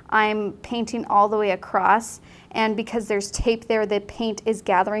because I'm painting all the way across, and because there's tape there, the paint is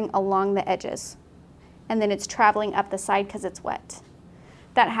gathering along the edges. And then it's traveling up the side because it's wet.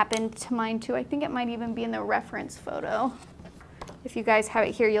 That happened to mine too. I think it might even be in the reference photo. If you guys have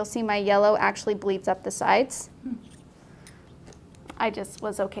it here, you'll see my yellow actually bleeds up the sides. I just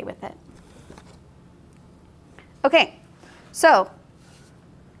was okay with it. Okay, so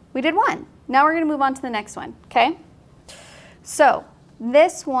we did one. Now we're gonna move on to the next one, okay? So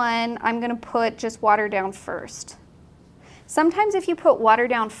this one, I'm gonna put just water down first. Sometimes if you put water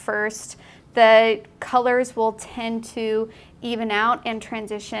down first, the colors will tend to even out and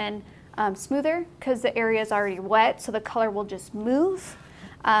transition smoother because the area is already wet, so the color will just move.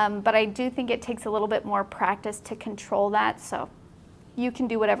 But I do think it takes a little bit more practice to control that, so you can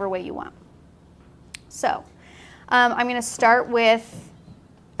do whatever way you want. So I'm gonna start with,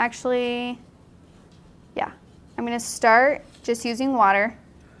 I'm gonna start just using water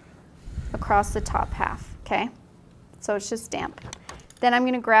across the top half, okay? So it's just damp. Then I'm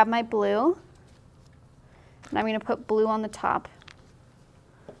gonna grab my blue, and I'm gonna put blue on the top.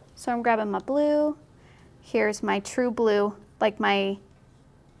 So I'm grabbing my blue. Here's my true blue, like my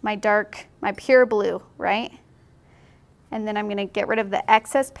pure blue, right? And then I'm gonna get rid of the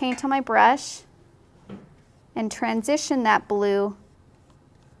excess paint on my brush and transition that blue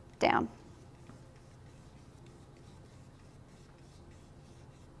down.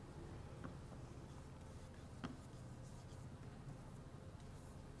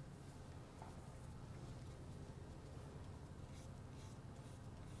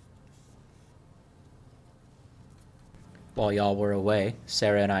 While y'all were away,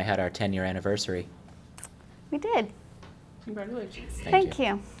 Sarah and I had our 10-year anniversary. We did. Congratulations. Thank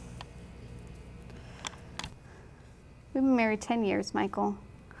you. We've been married 10 years, Michael.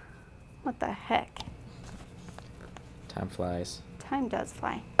 What the heck? Time flies. Time does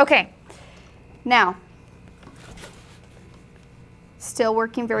fly. Okay, now, still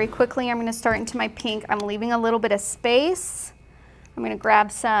working very quickly. I'm gonna start into my pink. I'm leaving a little bit of space. I'm gonna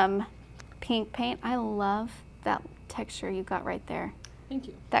grab some pink paint. I love that texture you got right there. Thank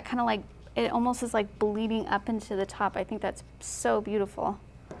you. That kind of like, it almost is like bleeding up into the top. I think that's so beautiful.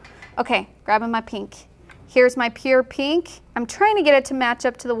 Okay, grabbing my pink. Here's my pure pink. I'm trying to get it to match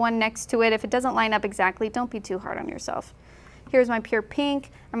up to the one next to it. If it doesn't line up exactly, don't be too hard on yourself. Here's my pure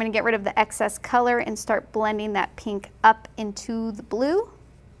pink. I'm gonna get rid of the excess color and start blending that pink up into the blue.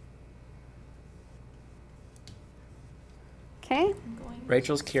 Okay.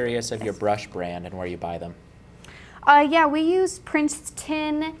 Rachel's curious of your brush brand and where you buy them. Yeah, we use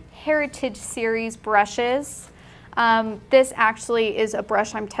Princeton Heritage Series brushes. This actually is a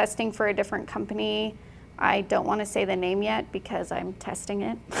brush I'm testing for a different company. I don't want to say the name yet because I'm testing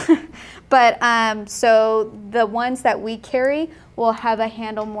it. But so the ones that we carry will have a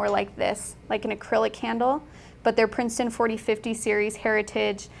handle more like this, like an acrylic handle, but they're Princeton 4050 Series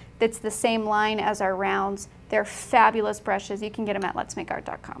Heritage. That's the same line as our rounds. They're fabulous brushes. You can get them at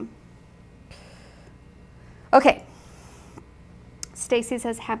letsmakeart.com. Okay. Stacy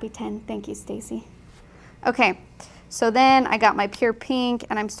says happy 10. Thank you, Stacy. Okay. So then I got my pure pink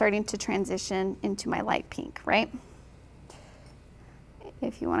and I'm starting to transition into my light pink, right?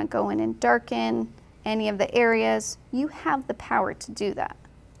 If you want to go in and darken any of the areas, you have the power to do that.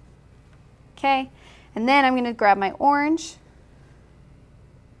 Okay, and then I'm going to grab my orange.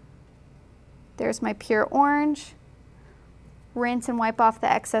 There's my pure orange. Rinse and wipe off the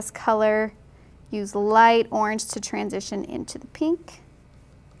excess color. Use light orange to transition into the pink.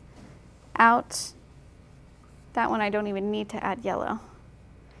 Out. That one I don't even need to add yellow.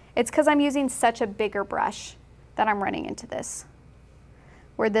 It's because I'm using such a bigger brush that I'm running into this.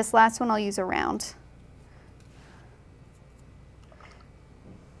 Where this last one I'll use a round.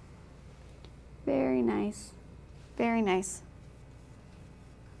 Very nice. Very nice.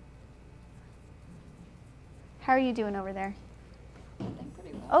 How are you doing over there? I think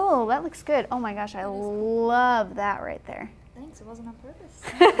pretty well. Oh, that looks good. Oh my gosh, I love that right there. Thank points. It wasn't on purpose.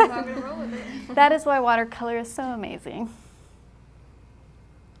 I'm not gonna roll with it. That is why watercolor is so amazing.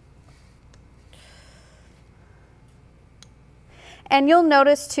 And you'll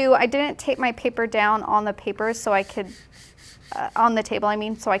notice too, I didn't tape my paper down on the paper so I could, on the table I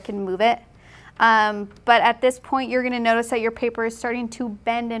mean, so I can move it. But at this point you're gonna notice that your paper is starting to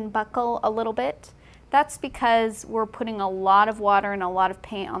bend and buckle a little bit. That's because we're putting a lot of water and a lot of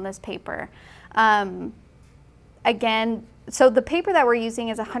paint on this paper. Again, so the paper that we're using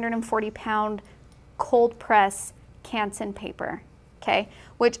is 140-pound cold press Canson paper, okay?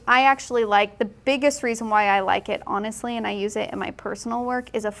 Which I actually like. The biggest reason why I like it, honestly, and I use it in my personal work,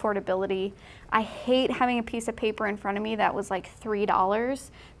 is affordability. I hate having a piece of paper in front of me that was like $3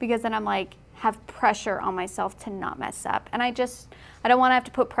 because then I'm like, have pressure on myself to not mess up. And I don't want to have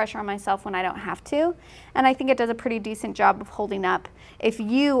to put pressure on myself when I don't have to. And I think it does a pretty decent job of holding up. If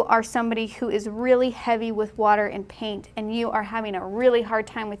you are somebody who is really heavy with water and paint and you are having a really hard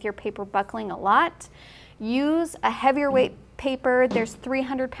time with your paper buckling a lot, use a heavier weight paper. There's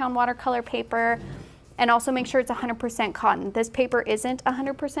 300-pound watercolor paper. And also make sure it's 100% cotton. This paper isn't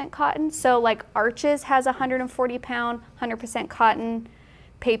 100% cotton. So like Arches has 140-pound, 100% cotton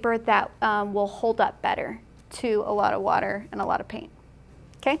paper that will hold up better to a lot of water and a lot of paint.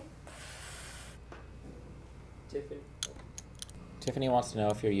 Okay? Tiffany wants to know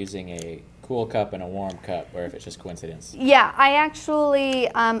if you're using a cool cup and a warm cup, or if it's just coincidence. Yeah, I actually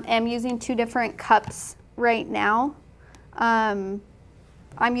am using 2 different cups right now. I'm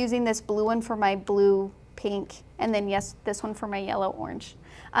using this blue one for my blue pink, and then yes, this one for my yellow orange.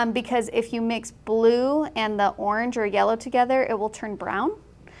 Because if you mix blue and the orange or yellow together, it will turn brown.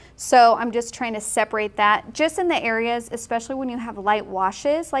 So I'm just trying to separate that. Just in the areas, especially when you have light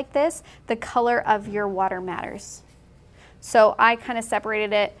washes like this, the color of your water matters. So I kind of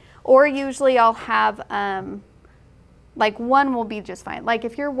separated it, or usually I'll have, like one will be just fine. Like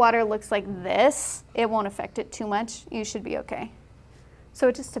if your water looks like this, it won't affect it too much. You should be okay. So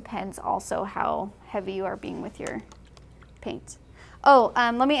it just depends also how heavy you are being with your paint. Oh,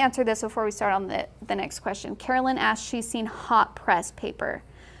 let me answer this before we start on the next question. Carolyn asked, she's seen hot press paper.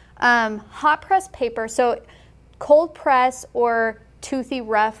 Hot press paper, so cold press or toothy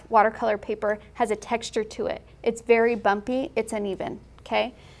rough watercolor paper has a texture to it. It's very bumpy, it's uneven,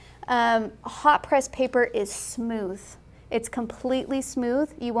 okay? Hot press paper is smooth. It's completely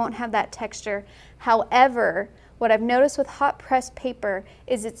smooth. You won't have that texture. However, what I've noticed with hot press paper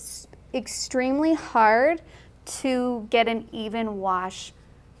is it's extremely hard to get an even wash.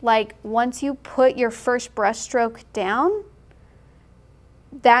 Like once you put your first brush stroke down,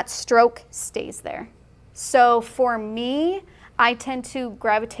 that stroke stays there. So for me, I tend to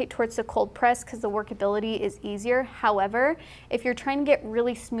gravitate towards the cold press because the workability is easier. However, if you're trying to get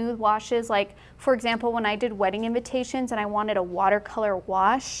really smooth washes, like for example, when I did wedding invitations and I wanted a watercolor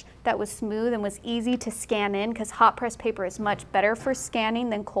wash that was smooth and was easy to scan in, because hot press paper is much better for scanning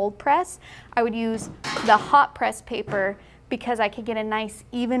than cold press, I would use the hot press paper because I could get a nice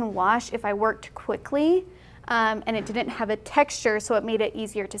even wash if I worked quickly, and it didn't have a texture, so it made it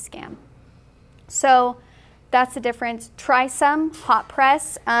easier to scan. So that's the difference. Try some hot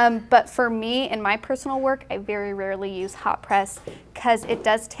press, but for me, in my personal work, I very rarely use hot press because it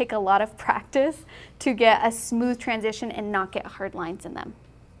does take a lot of practice to get a smooth transition and not get hard lines in them.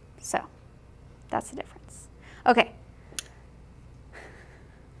 So that's the difference. Okay.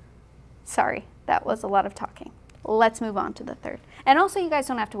 Sorry, that was a lot of talking. Let's move on to the third. And also, you guys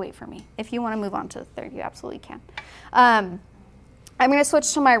don't have to wait for me. If you want to move on to the third, you absolutely can. I'm going to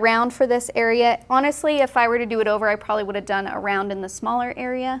switch to my round for this area. Honestly, if I were to do it over, I probably would have done a round in the smaller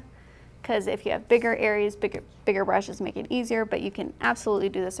area, because if you have bigger areas, bigger brushes make it easier, but you can absolutely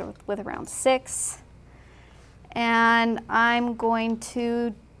do this with a round 6. And I'm going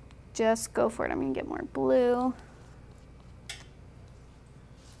to just go for it. I'm going to get more blue.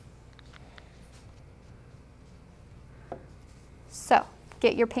 So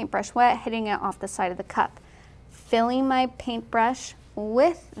get your paintbrush wet, hitting it off the side of the cup. Filling my paintbrush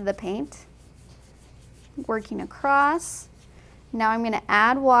with the paint, working across. Now I'm going to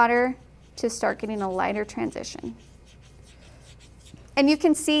add water to start getting a lighter transition. And you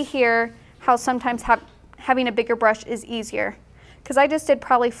can see here how sometimes having a bigger brush is easier, because I just did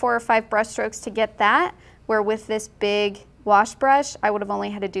probably 4 or 5 brush strokes to get that, where with this big wash brush, I would have only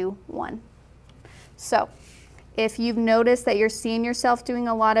had to do 1. So if you've noticed that you're seeing yourself doing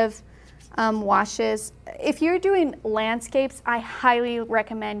a lot of washes, if you're doing landscapes, I highly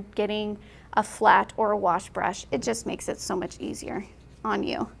recommend getting a flat or a wash brush. It just makes it so much easier on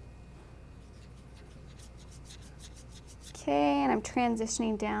you. Okay, and I'm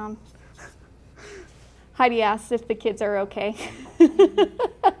transitioning down. Heidi asked if the kids are okay.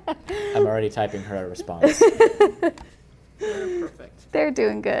 I'm already typing her a response. They're perfect. They're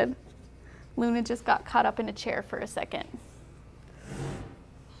doing good. Luna just got caught up in a chair for a second.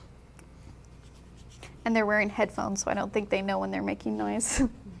 And they're wearing headphones, so I don't think they know when they're making noise.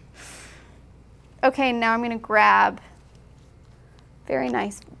 Okay, now I'm going to grab, very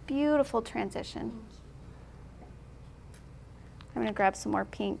nice, beautiful transition. I'm going to grab some more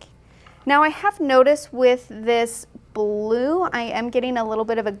pink. Now I have noticed with this blue, I am getting a little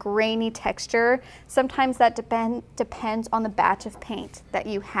bit of a grainy texture. Sometimes that depends on the batch of paint that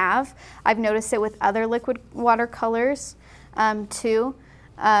you have. I've noticed it with other liquid watercolors too.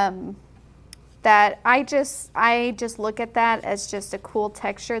 That I just look at that as just a cool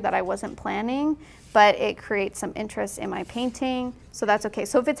texture that I wasn't planning, but it creates some interest in my painting, so that's okay.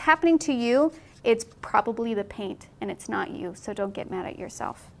 So if it's happening to you, it's probably the paint and it's not you, so don't get mad at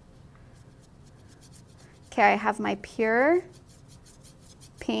yourself. Okay, I have my pure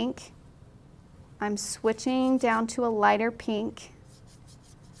pink. I'm switching down to a lighter pink.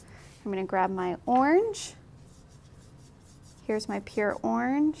 I'm gonna grab my orange. Here's my pure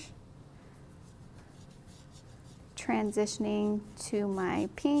orange. Transitioning to my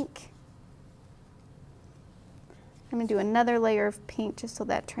pink. I'm gonna do another layer of pink just so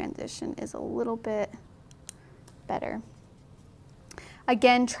that transition is a little bit better.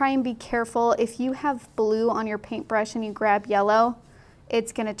 Again, try and be careful. If you have blue on your paintbrush and you grab yellow,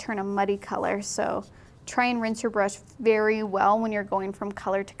 it's gonna turn a muddy color. So try and rinse your brush very well when you're going from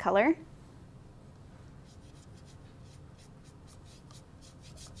color to color.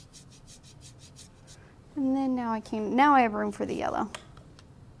 And then now I have room for the yellow.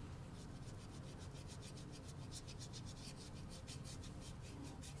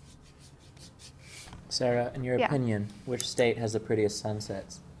 Sarah, in your opinion, which state has the prettiest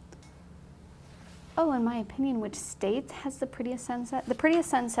sunsets? Oh, in my opinion, which state has the prettiest sunset? The prettiest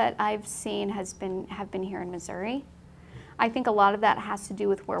sunset I've seen have been here in Missouri. I think a lot of that has to do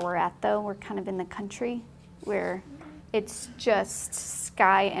with where we're at, though. We're kind of in the country where it's just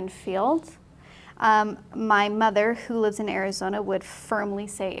sky and field. My mother, who lives in Arizona, would firmly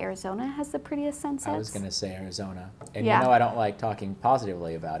say Arizona has the prettiest sunsets. I was going to say Arizona. And Yeah. you know I don't like talking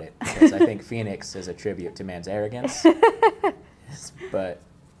positively about it because I think Phoenix is a tribute to man's arrogance. But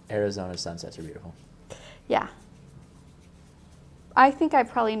Arizona's sunsets are beautiful. Yeah. I think I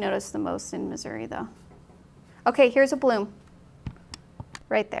probably noticed the most in Missouri, though. Okay, here's a bloom.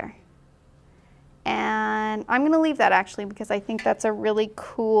 Right there. And I'm going to leave that, actually, because I think that's a really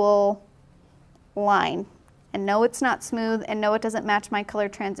cool line. And no, it's not smooth, and no, it doesn't match my color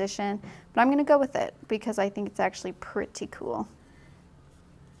transition, but I'm going to go with it because I think it's actually pretty cool.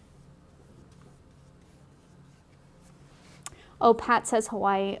 Oh, Pat says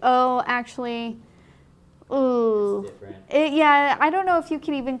Hawaii. Oh, actually, ooh. Yeah, I don't know if you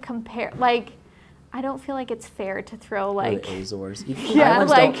can even compare. Like, I don't feel like it's fair to throw Or like the Azores. yeah,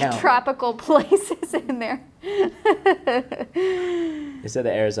 Islands like don't count. tropical places in there. They said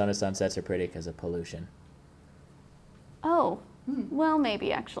the Arizona sunsets are pretty because of pollution. Oh, well,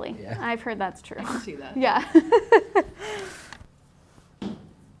 maybe actually. Yeah. I've heard that's true. I can see that. Yeah.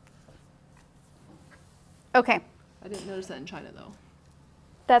 Okay. I didn't notice that in China though.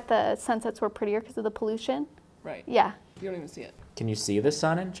 That the sunsets were prettier because of the pollution? Right. Yeah. You don't even see it. Can you see the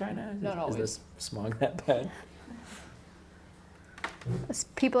sun in China? Not always. Is the smog that bad?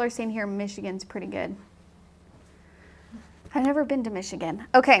 People are saying here Michigan's pretty good. I've never been to Michigan.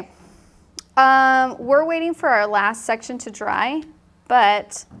 Okay. We're waiting for our last section to dry,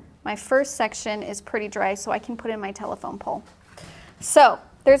 but my first section is pretty dry, so I can put in my telephone pole. So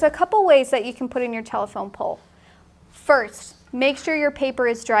there's a couple ways that you can put in your telephone pole. First, make sure your paper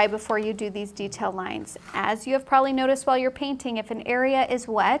is dry before you do these detail lines. As you have probably noticed while you're painting, if an area is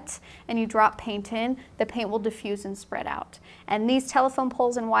wet and you drop paint in, the paint will diffuse and spread out. And these telephone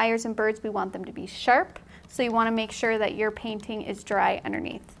poles and wires and birds, we want them to be sharp, so you want to make sure that your painting is dry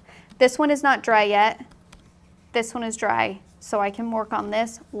underneath. This one is not dry yet. This one is dry, so I can work on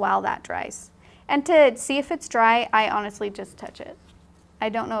this while that dries. And to see if it's dry, I honestly just touch it. I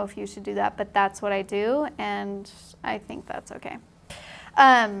don't know if you should do that, but that's what I do, and I think that's okay.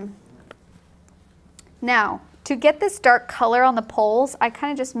 Now, to get this dark color on the poles, I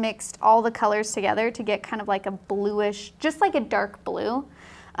kind of just mixed all the colors together to get kind of like a bluish, just like a dark blue.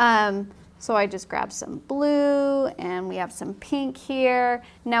 So I just grabbed some blue, and we have some pink here.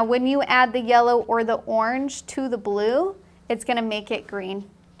 Now, when you add the yellow or the orange to the blue, it's gonna make it green.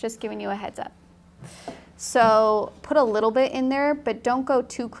 Just giving you a heads up. So put a little bit in there, but don't go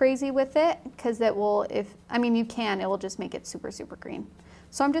too crazy with it because it will, you can, it will just make it super, super green.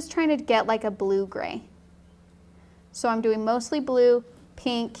 So I'm just trying to get like a blue-gray. So I'm doing mostly blue,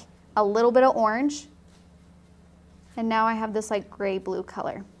 pink, a little bit of orange, and now I have this like gray-blue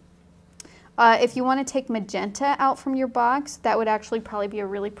color. If you want to take magenta out from your box, that would actually probably be a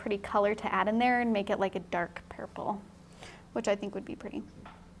really pretty color to add in there and make it like a dark purple, which I think would be pretty.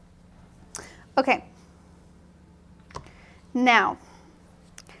 Okay. Now,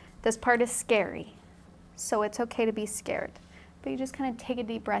 this part is scary, so it's okay to be scared. But you just kind of take a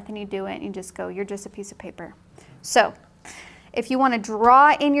deep breath and you do it and you just go, you're just a piece of paper. So, if you want to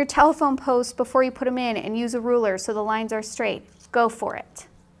draw in your telephone posts before you put them in and use a ruler so the lines are straight, go for it.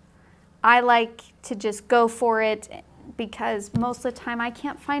 I like to just go for it because most of the time I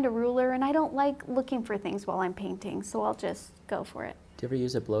can't find a ruler and I don't like looking for things while I'm painting, so I'll just go for it. Do you ever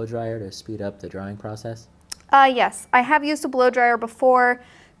use a blow dryer to speed up the drawing process? Yes, I have used a blow dryer before.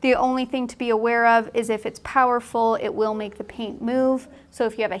 The only thing to be aware of is if it's powerful, it will make the paint move. So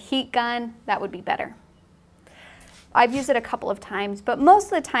if you have a heat gun, that would be better. I've used it a couple of times, but most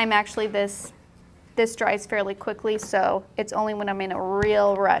of the time actually this dries fairly quickly, so it's only when I'm in a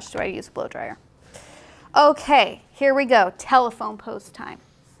real rush do I use a blow dryer. Okay, here we go, telephone post time,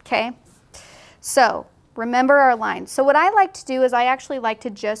 okay? So remember our lines. So what I like to do is I actually like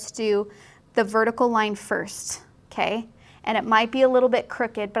to just do the vertical line first, okay? And it might be a little bit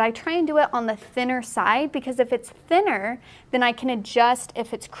crooked, but I try and do it on the thinner side because if it's thinner, then I can adjust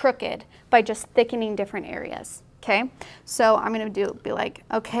if it's crooked by just thickening different areas. Okay, so I'm going to be like,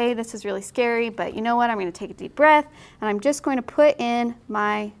 okay, this is really scary, but you know what? I'm going to take a deep breath, and I'm just going to put in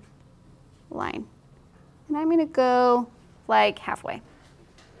my line. And I'm going to go like halfway.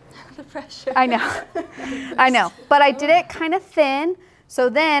 The pressure. I know, I know, but I did it kind of thin, so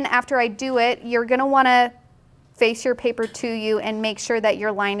then after I do it, you're going to want to face your paper to you and make sure that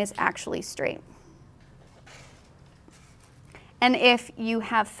your line is actually straight. And if you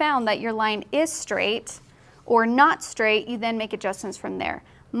have found that your line is straight, or not straight, you then make adjustments from there.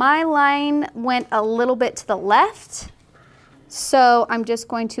 My line went a little bit to the left, so I'm just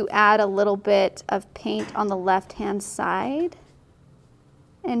going to add a little bit of paint on the left-hand side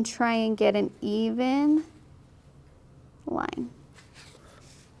and try and get an even line.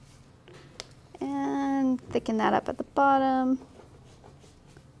 And thicken that up at the bottom.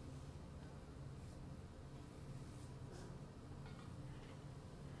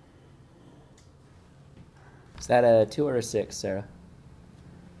 Is that a 2 or a 6, Sarah?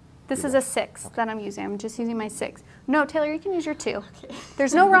 This is a 6 that I'm using. I'm just using my 6. No, Taylor, you can use your 2. Okay.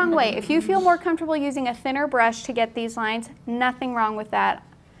 There's no wrong way. If you feel more comfortable using a thinner brush to get these lines, nothing wrong with that.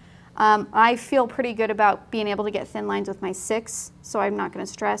 I feel pretty good about being able to get thin lines with my 6, so I'm not going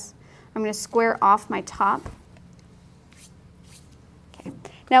to stress. I'm going to square off my top. Okay.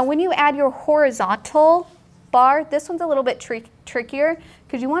 Now, when you add your horizontal bar, this one's a little bit trickier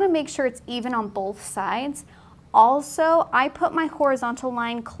because you want to make sure it's even on both sides. Also, I put my horizontal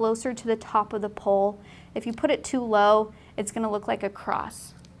line closer to the top of the pole. If you put it too low, it's going to look like a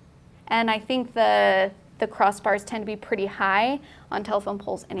cross. And I think the crossbars tend to be pretty high on telephone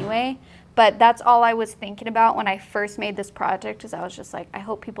poles anyway. But that's all I was thinking about when I first made this project, is I was just like, I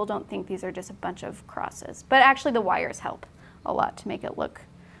hope people don't think these are just a bunch of crosses. But actually the wires help a lot to make it look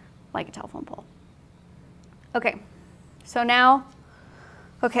like a telephone pole. Okay, so now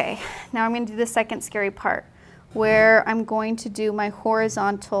I'm going to do the second scary part, where I'm going to do my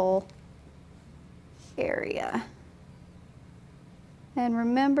horizontal area. And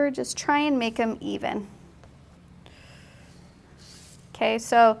remember, just try and make them even. Okay,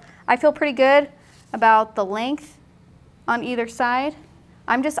 so I feel pretty good about the length on either side.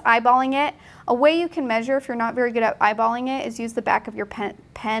 I'm just eyeballing it. A way you can measure if you're not very good at eyeballing it is use the back of your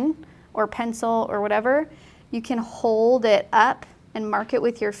pen or pencil or whatever. You can hold it up and mark it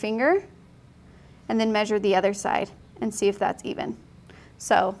with your finger and then measure the other side and see if that's even.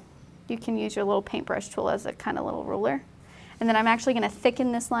 So you can use your little paintbrush tool as a kind of little ruler. And then I'm actually going to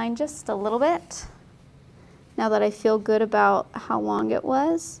thicken this line just a little bit now that I feel good about how long it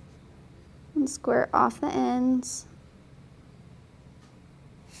was, and square off the ends.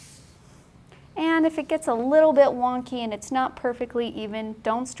 And if it gets a little bit wonky and it's not perfectly even,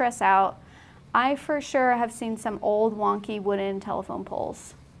 don't stress out. I for sure have seen some old wonky wooden telephone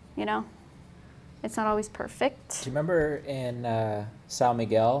poles, you know? It's not always perfect. Do you remember in San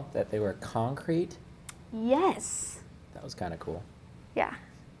Miguel that they were concrete? Yes. That was kind of cool. Yeah.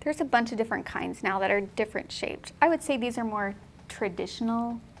 There's a bunch of different kinds now that are different shaped. I would say these are more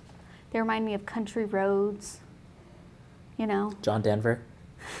traditional. They remind me of country roads, you know? John Denver?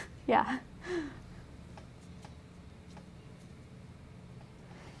 Yeah.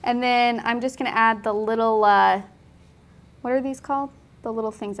 And then I'm just going to add the little, what are these called? The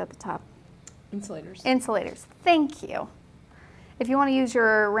little things at the top. Insulators. Insulators. Thank you. If you want to use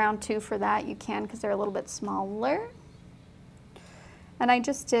your round 2 for that, you can because they're a little bit smaller. And I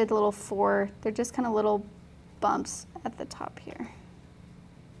just did little 4. They're just kind of little bumps at the top here.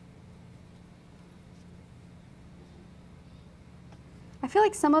 I feel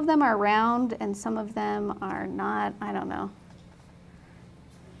like some of them are round and some of them are not. I don't know.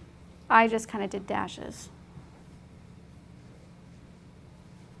 I just kind of did dashes.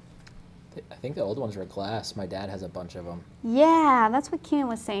 I think the old ones were glass. My dad has a bunch of them. Yeah, that's what Keenan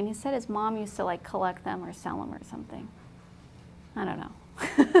was saying. He said his mom used to like collect them or sell them or something. I don't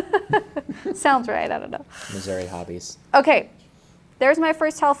know. Sounds right, I don't know. Missouri hobbies. Okay, there's my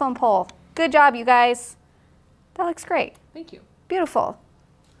first telephone pole. Good job, you guys. That looks great. Thank you. Beautiful.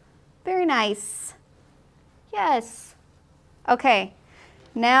 Very nice. Yes. Okay,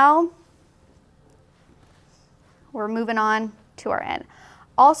 now we're moving on to our end.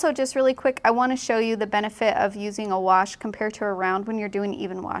 Also, just really quick, I want to show you the benefit of using a wash compared to a round when you're doing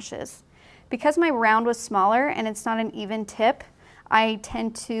even washes. Because my round was smaller and it's not an even tip, I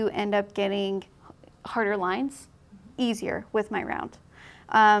tend to end up getting harder lines easier with my round.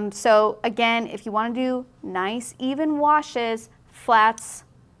 So again, if you want to do nice even washes, flats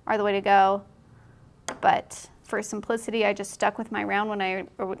are the way to go. But for simplicity, I just stuck with my round when I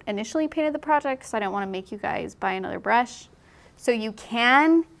initially painted the project because I didn't want to make you guys buy another brush. So you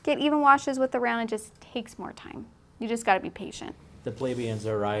can get even washes with the round, it just takes more time. You just got to be patient. The plebeians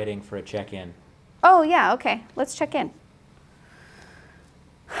are rioting for a check-in. Oh yeah, okay, let's check in.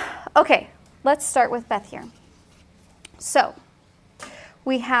 Okay, let's start with Beth here. So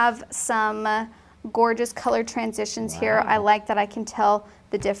we have some gorgeous color transitions here. I like that I can tell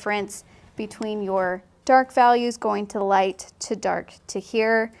the difference between your dark values going to light to dark to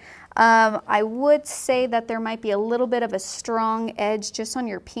here. I would say that there might be a little bit of a strong edge just on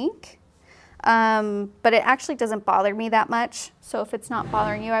your pink, but it actually doesn't bother me that much. So if it's not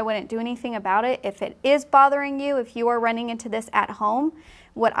bothering you, I wouldn't do anything about it. If it is bothering you, if you are running into this at home,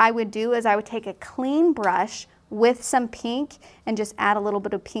 what I would do is I would take a clean brush with some pink and just add a little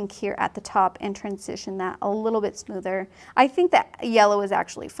bit of pink here at the top and transition that a little bit smoother. I think that yellow is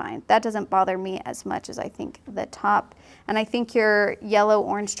actually fine. That doesn't bother me as much as I think the top. And I think your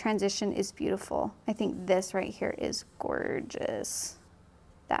yellow-orange transition is beautiful. I think this right here is gorgeous.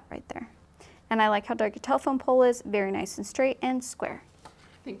 That right there. And I like how dark your telephone pole is. Very nice and straight and square.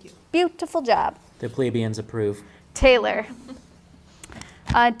 Thank you. Beautiful job. The plebeians approve. Taylor.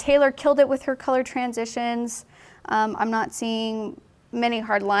 Taylor killed it with her color transitions. I'm not seeing many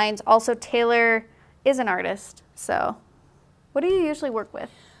hard lines. Also, Taylor is an artist, so what do you usually work with?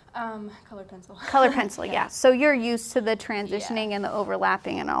 Color pencil. Color pencil, yeah. So you're used to the transitioning and the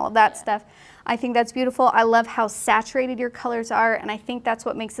overlapping and all of that stuff. I think that's beautiful. I love how saturated your colors are, and I think that's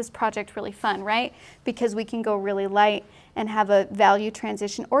what makes this project really fun, right? Because we can go really light and have a value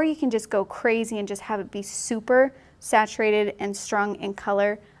transition, or you can just go crazy and just have it be super saturated and strong in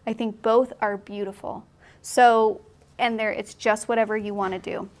color. I think both are beautiful. So, and there, it's just whatever you want to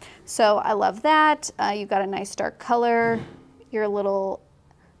do. So I love that. You got a nice dark color. Your little,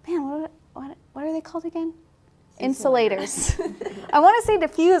 man, what are they called again? Insulators. I want to say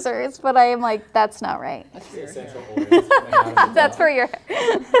diffusers, but I am like, that's not right. That's for your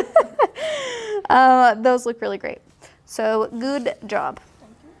those look really great. So good job.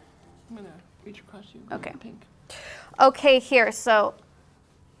 Thank you. I'm going to reach across you. Okay. Pink. Okay, here, so,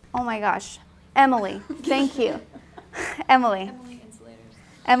 oh my gosh, Emily, thank you. Emily.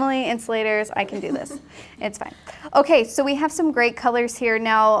 Emily Insulators, I can do this. It's fine. Okay, so we have some great colors here.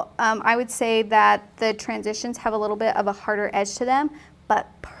 Now, I would say that the transitions have a little bit of a harder edge to them, but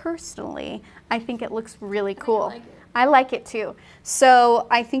personally, I think it looks really cool. I like it too. So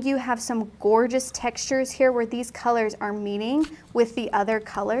I think you have some gorgeous textures here where these colors are meeting with the other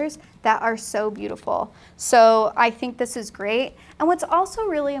colors that are so beautiful. So I think this is great. And what's also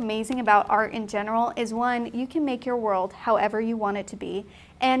really amazing about art in general is, one, you can make your world however you want it to be.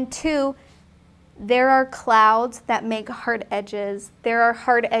 And two, there are clouds that make hard edges. There are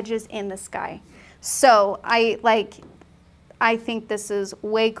hard edges in the sky. So I think this is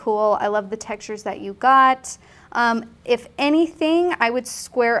way cool. I love the textures that you got. If anything, I would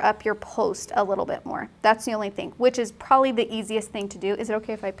square up your post a little bit more. That's the only thing, which is probably the easiest thing to do. Is it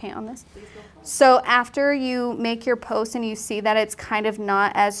okay if I paint on this? So after you make your post and you see that it's kind of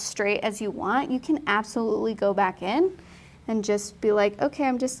not as straight as you want, you can absolutely go back in and just be like, okay,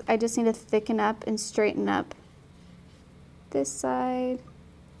 I just need to thicken up and straighten up this side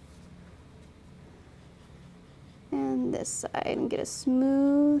and this side and get a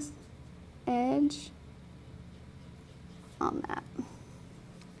smooth edge on that.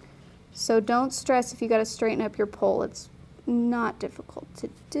 So don't stress if you got to straighten up your pole. It's not difficult to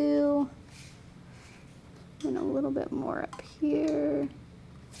do. And a little bit more up here.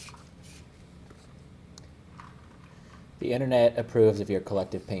 The internet approves of your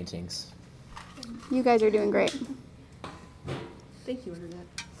collective paintings. You guys are doing great. Thank you, Internet.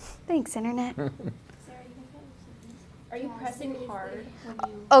 Thanks, Internet. Are you pressing hard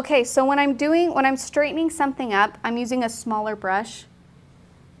when you? Okay, so when I'm straightening something up, I'm using a smaller brush.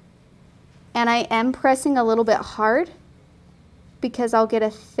 And I am pressing a little bit hard because I'll get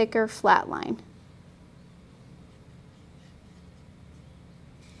a thicker flat line.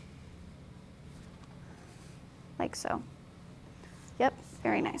 Like so. Yep,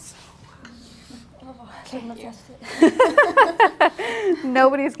 very nice. Okay, it.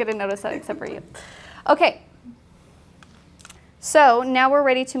 Nobody's gonna notice that except for you. Okay, so now we're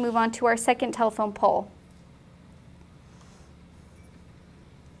ready to move on to our second telephone pole.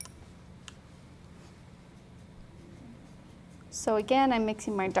 So again, I'm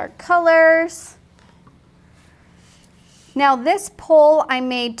mixing my dark colors. Now this pole I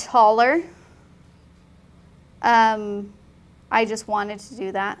made taller. I just wanted to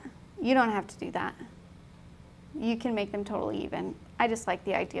do that. You don't have to do that. You can make them totally even. I just like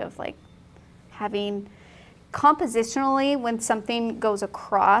the idea of like having compositionally when something goes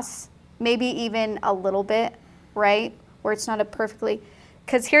across, maybe even a little bit, right? Where it's not a perfectly,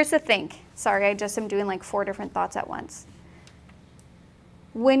 because here's the thing. Sorry, I just am doing like 4 different thoughts at once.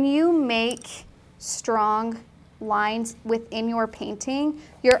 When you make strong lines within your painting,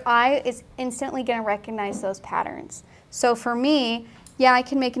 your eye is instantly going to recognize those patterns. So for me, yeah, I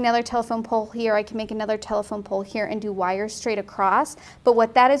can make another telephone pole here, I can make another telephone pole here and do wires straight across, but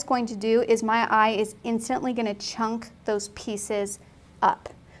what that is going to do is my eye is instantly going to chunk those pieces up.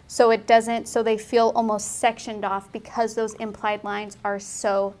 So it doesn't, so they feel almost sectioned off because those implied lines are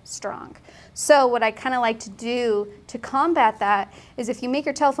so strong. So what I kind of like to do to combat that is if you make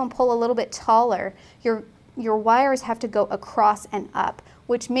your telephone pole a little bit taller, your wires have to go across and up,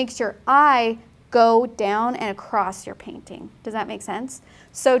 which makes your eye go down and across your painting. Does that make sense?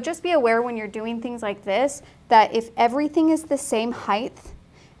 So just be aware when you're doing things like this that if everything is the same height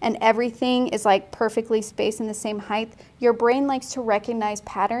and everything is like perfectly spaced in the same height, your brain likes to recognize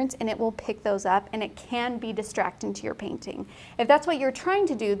patterns and it will pick those up and it can be distracting to your painting. If that's what you're trying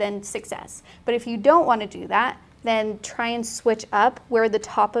to do, then success. But if you don't want to do that, then try and switch up where the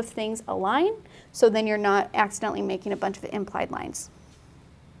top of things align so then you're not accidentally making a bunch of implied lines.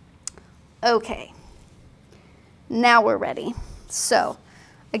 Okay, now we're ready. So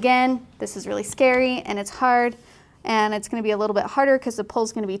again, this is really scary and it's hard and it's going to be a little bit harder because the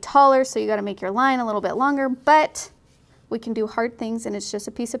pole's going to be taller, so you got to make your line a little bit longer, but we can do hard things and it's just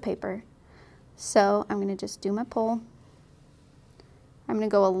a piece of paper. So I'm going to just do my pole. I'm going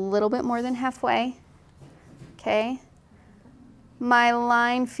to go a little bit more than halfway. Okay, my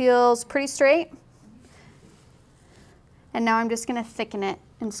line feels pretty straight. And now I'm just going to thicken it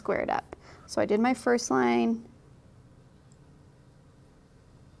and square it up. So I did my first line.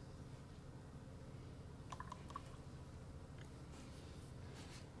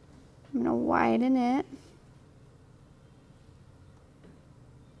 I'm going to widen it.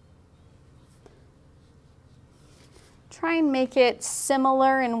 Try and make it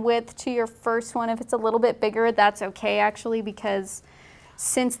similar in width to your first one. If it's a little bit bigger, that's okay actually, because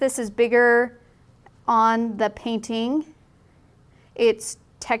since this is bigger on the painting, it's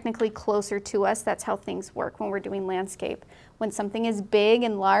technically closer to us. That's how things work when we're doing landscape. When something is big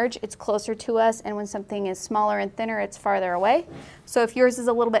and large, it's closer to us, and when something is smaller and thinner, it's farther away. So if yours is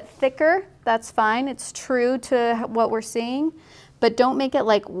a little bit thicker, that's fine. It's true to what we're seeing, but don't make it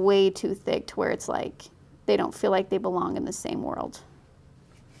like way too thick to where it's like they don't feel like they belong in the same world.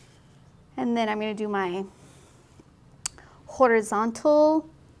 And then I'm going to do my horizontal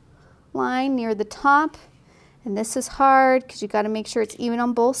line near the top. And this is hard because you got to make sure it's even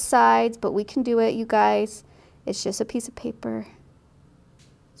on both sides, but we can do it, you guys. It's just a piece of paper.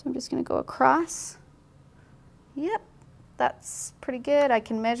 So I'm just going to go across. Yep, that's pretty good. I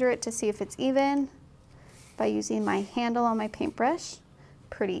can measure it to see if it's even by using my handle on my paintbrush.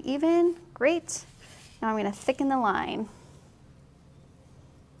 Pretty even, great. Now I'm going to thicken the line.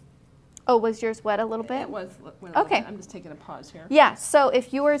 Oh, was yours wet a little bit? It was. Okay. I'm just taking a pause here. Yeah, so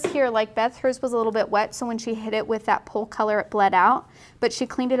if yours here, like Beth, hers was a little bit wet, so when she hit it with that pole color, it bled out, but she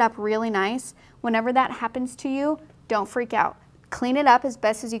cleaned it up really nice. Whenever that happens to you, don't freak out. Clean it up as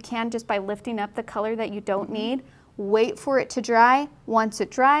best as you can just by lifting up the color that you don't need. Wait for it to dry. Once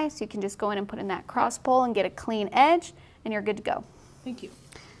it dries, you can just go in and put in that cross pole and get a clean edge, and you're good to go. Thank you.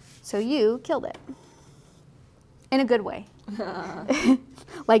 So you killed it. in a good way.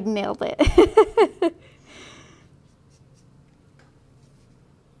 Like nailed it.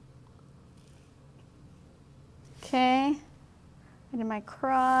 Okay, I did my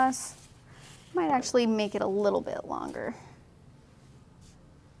cross. Might actually make it a little bit longer.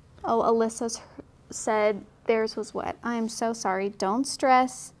 Oh, Alyssa said theirs was wet. I am so sorry. Don't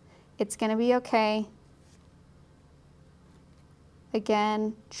stress. It's gonna be okay.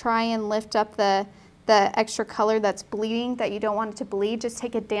 Again, try and lift up the extra color that's bleeding, that you don't want it to bleed. Just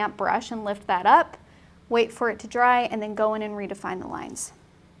take a damp brush and lift that up. Wait for it to dry and then go in and redefine the lines.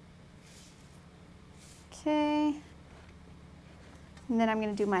 Okay. And then I'm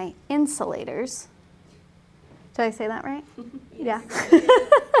going to do my insulators. Did I say that right? Yeah.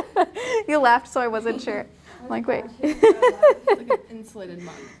 You laughed, so I wasn't sure. I'm like, wait. It's like an insulated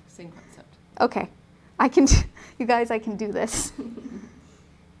mug. Same concept. Okay. You guys, I can do this.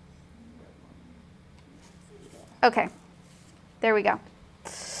 Okay. There we go.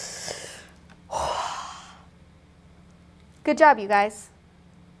 Good job, you guys.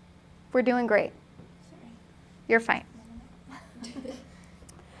 We're doing great. You're fine.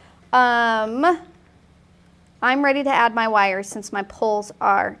 I'm ready to add my wires since my poles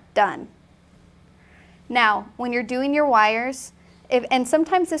are done. Now, when you're doing your wires, and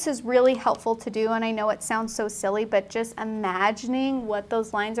sometimes this is really helpful to do, and I know it sounds so silly, but just imagining what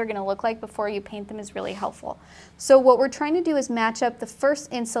those lines are going to look like before you paint them is really helpful. So what we're trying to do is match up the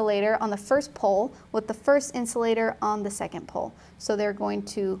first insulator on the first pole with the first insulator on the second pole. So they're going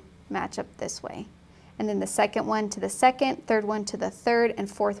to match up this way. And then the second one to the second, third one to the third, and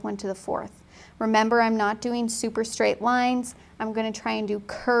fourth one to the fourth. Remember, I'm not doing super straight lines. I'm going to try and do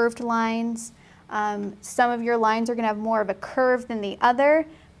curved lines. Some of your lines are going to have more of a curve than the other,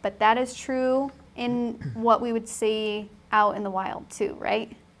 but that is true in what we would see out in the wild too,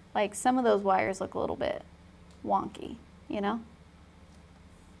 right? Like some of those wires look a little bit wonky, you know?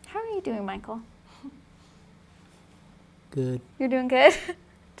 How are you doing, Michael? Good. You're doing good?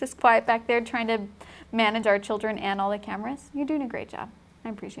 Just quiet back there trying to manage our children and all the cameras. You're doing a great job. I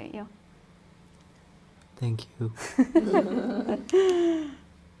appreciate you. Thank you.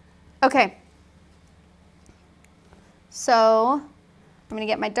 Okay. So I'm going to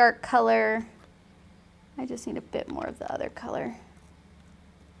get my dark color. I just need a bit more of the other color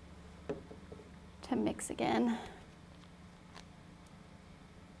to mix again.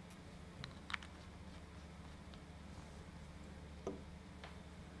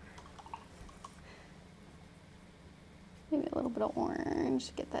 Maybe a little bit of orange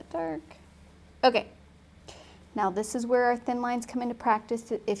to get that dark. Okay. Now this is where our thin lines come into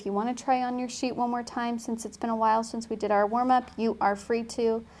practice. If you want to try on your sheet one more time, since it's been a while since we did our warm-up, you are free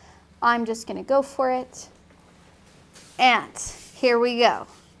to. I'm just going to go for it. And here we go.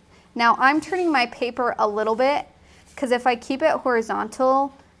 Now I'm turning my paper a little bit because if I keep it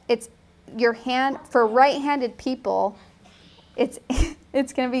horizontal, it's your hand, for right-handed people, it's going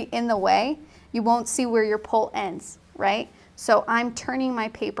to be in the way. You won't see where your pole ends, right? So I'm turning my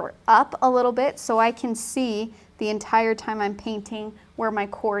paper up a little bit so I can see the entire time I'm painting where my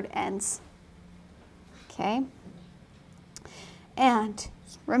cord ends. Okay? And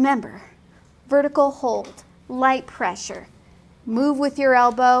remember, vertical hold, light pressure. Move with your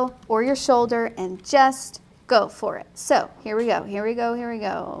elbow or your shoulder and just go for it. So here we go, here we go, here we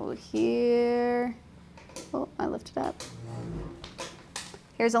go. Here. Oh, I lifted up.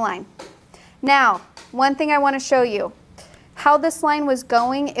 Here's a line. Now, one thing I want to show you. How this line was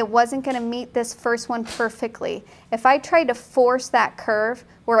going, it wasn't going to meet this first one perfectly. If I tried to force that curve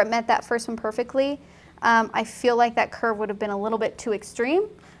where it met that first one perfectly, I feel like that curve would have been a little bit too extreme.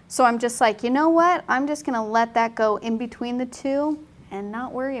 So I'm just like, you know what? I'm just going to let that go in between the two and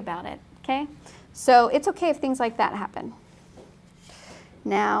not worry about it, okay? So it's okay if things like that happen.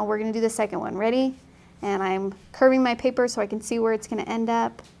 Now we're going to do the second one. Ready? And I'm curving my paper so I can see where it's going to end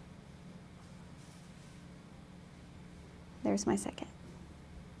up. There's my second.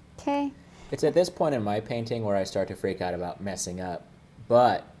 Okay. It's at this point in my painting where I start to freak out about messing up.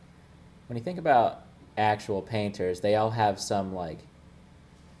 But when you think about actual painters, they all have something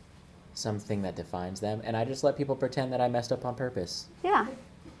that defines them, and I just let people pretend that I messed up on purpose. Yeah.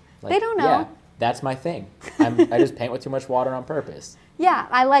 Like, they don't know. Yeah, that's my thing. I just paint with too much water on purpose. Yeah,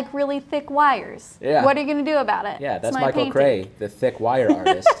 I like really thick wires. Yeah. What are you going to do about it? Yeah, that's It's my Michael painting. Cray, the thick wire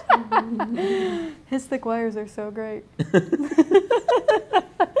artist. His thick wires are so great.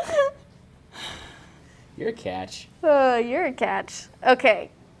 You're a catch. Oh, you're a catch. Okay.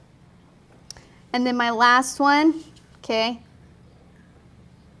 And then my last one. Okay.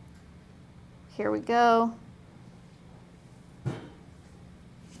 Here we go.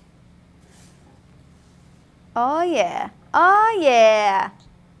 Oh yeah. Oh yeah.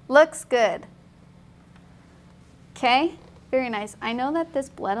 Looks good. Okay, very nice. I know that this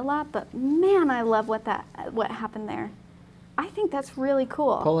bled a lot, but man, I love what happened there. I think that's really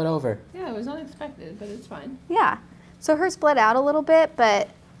cool. Pull it over. Yeah, it was unexpected, but it's fine. Yeah. So hers bled out a little bit, but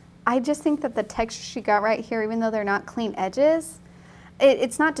I just think that the texture she got right here, even though they're not clean edges,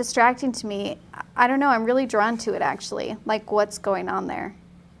 it's not distracting to me. I don't know, I'm really drawn to it actually, like what's going on there.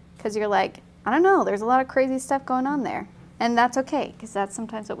 Because you're like, I don't know, there's a lot of crazy stuff going on there. And that's okay, because that's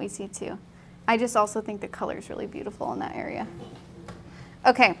sometimes what we see too. I just also think the color is really beautiful in that area.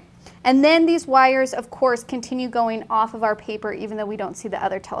 Okay, and then these wires, of course, continue going off of our paper even though we don't see the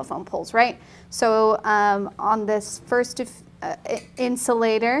other telephone poles, right? So on this first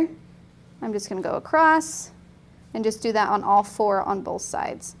insulator, I'm just gonna go across and just do that on all 4 on both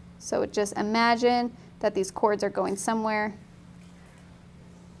sides. So just imagine that these cords are going somewhere.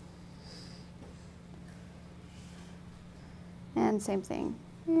 And same thing.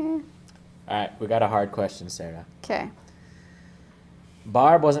 Yeah. All right, we got a hard question, Sarah. Okay.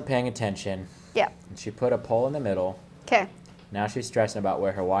 Barb wasn't paying attention, Yeah. and she put a pole in the middle. Okay. Now she's stressing about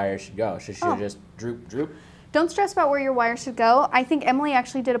where her wires should go. Should she just droop? Don't stress about where your wire should go. I think Emily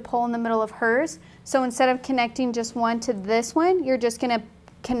actually did a pole in the middle of hers. So instead of connecting just one to this one, you're just gonna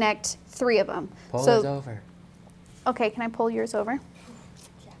connect 3 of them. Pull it over. Okay, can I pull yours over?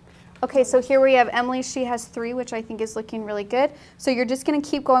 Okay, so here we have Emily. She has 3, which I think is looking really good. So you're just gonna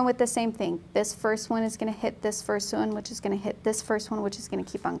keep going with the same thing. This first one is gonna hit this first one, which is gonna hit this first one, which is gonna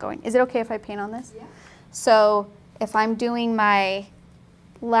keep on going. Is it okay if I paint on this? Yeah. So if I'm doing my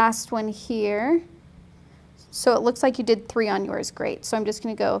last one here, so it looks like you did 3 on yours, great. So I'm just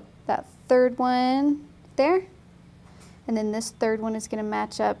gonna go that 3rd one there, and then this 3rd one is gonna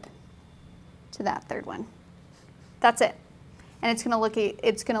match up to that 3rd one. That's it. And it's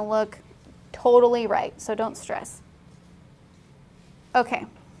gonna look totally right, so don't stress. Okay.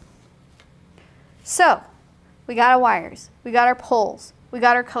 So, we got our wires, we got our poles, we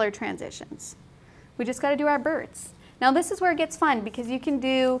got our color transitions. We just gotta do our birds. Now this is where it gets fun because you can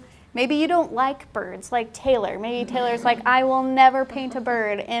do, maybe you don't like birds like Taylor. Maybe Taylor's like, I will never paint a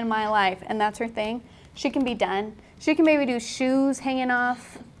bird in my life, and that's her thing. She can be done. She can maybe do shoes hanging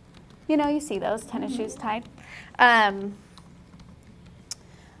off. You know, you see those, tennis shoes tied.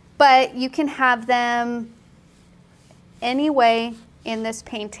 But you can have them any way in this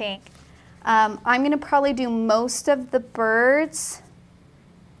painting. I'm gonna probably do most of the birds,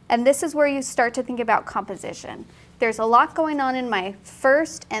 and this is where you start to think about composition. There's a lot going on in my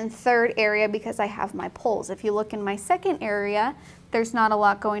 1st and 3rd area because I have my poles. If you look in my 2nd area, there's not a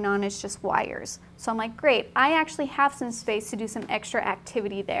lot going on, it's just wires. So I'm like, great, I actually have some space to do some extra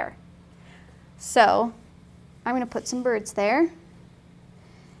activity there. So I'm gonna put some birds there.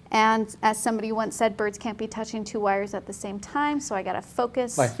 And as somebody once said, birds can't be touching 2 wires at the same time, so I gotta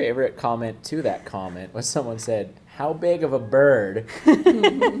focus. My favorite comment to that comment was someone said, how big of a bird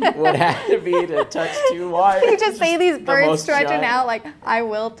would have to be to touch 2 wires? You just say these birds most stretching giant. out like, I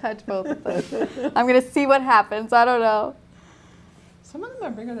will touch both of them. I'm gonna see what happens, I don't know. Some of them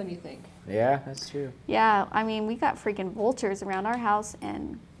are bigger than you think. Yeah, that's true. Yeah, I mean, we got freaking vultures around our house,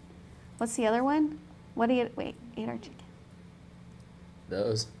 and what's the other one? What do you, wait, ate our chicken.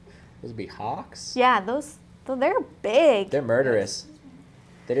 Those would be hawks? Yeah, they're big. They're murderous.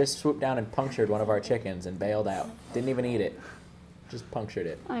 They just swooped down and punctured one of our chickens and bailed out. Didn't even eat it. Just punctured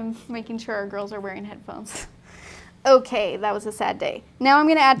it. I'm making sure our girls are wearing headphones. Okay, that was a sad day. Now I'm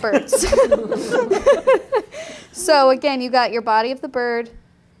gonna add birds. So again, you got your body of the bird,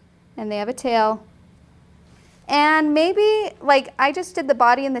 and they have a tail. And maybe, like, I just did the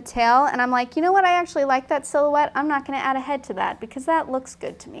body and the tail, and I'm like, you know what, I actually like that silhouette. I'm not gonna add a head to that because that looks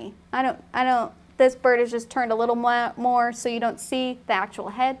good to me. I don't, this bird is just turned a little more so you don't see the actual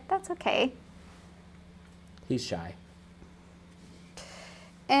head. That's okay. He's shy.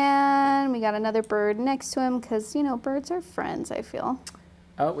 And we got another bird next to him because, you know, birds are friends, I feel.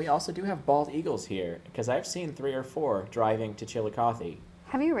 Oh, we also do have bald eagles here because I've seen 3 or 4 driving to Chillicothe.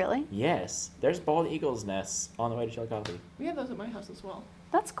 Have you really? Yes, there's bald eagles nests on the way to Chillicothe. We have those at my house as well.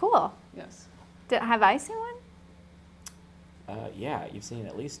 That's cool. Yes. Have I seen one? Yeah, you've seen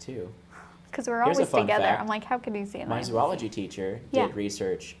at least 2. Because we're Here's a always fun together. fact. I'm like, how could you see it? My zoology teacher Yeah. did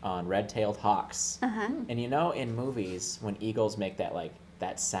research on red-tailed hawks. Uh-huh. And you know in movies when eagles make that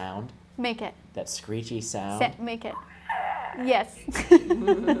that sound, Make it. that screechy sound? Make it. Yes.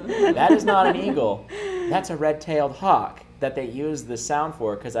 That is not an eagle. That's a red-tailed hawk that they use the sound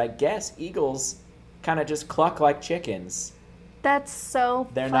for because I guess eagles kind of just cluck like chickens. That's so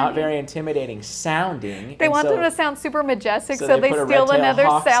They're funny. not very intimidating sounding. They and want so, them to sound super majestic, so so they put a steal red-tailed another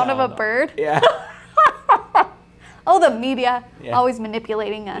hawk sound of a on. bird. Yeah. Oh, the media, Yeah. always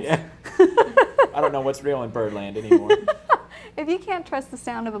manipulating us. Yeah. I don't know what's real in Birdland anymore. If you can't trust the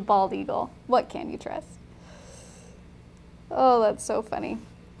sound of a bald eagle, what can you trust? Oh, that's so funny.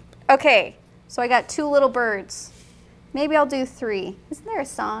 Okay, so I got 2 little birds. Maybe I'll do 3. Isn't there a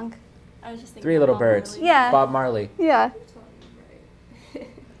song? I was just thinking 3 little Bob birds. Marley. Yeah. Bob Marley. Yeah.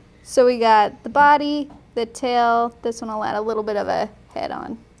 So we got the body, the tail. This one I'll add a little bit of a head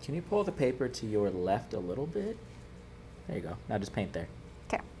on. Can you pull the paper to your left a little bit? There you go. Now just paint there.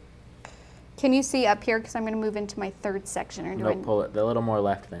 Okay. Can you see up here? Because I'm going to move into my 3rd section. Or do Nope, pull it a little more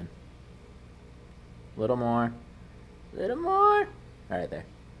left then. Little more. Little more. All right, there.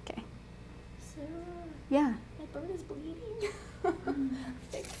 Okay. Sarah, Yeah. my bird is bleeding.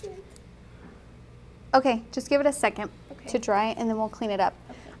 Fix it. Okay, just give it a second Okay. to dry and then we'll clean it up.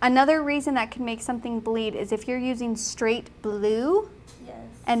 Okay. Another reason that can make something bleed is if you're using straight blue Yes.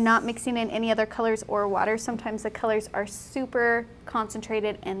 and not mixing in any other colors or water. Sometimes the colors are super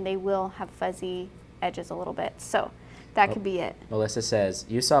concentrated and they will have fuzzy edges a little bit. So that could be it. Melissa says,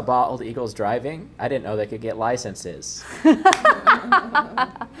 you saw bald eagles driving? I didn't know they could get licenses.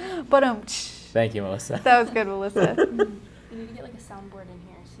 But Thank you, Melissa. that was good, Melissa. You need to get like a soundboard in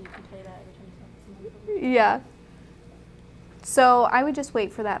here so you can play that every time you talk to somebody. Yeah. So I would just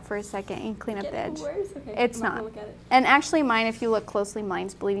wait for that for a second and clean up Get the edge. worse? Okay. It's I'm gonna not. Look at it. And actually mine, if you look closely,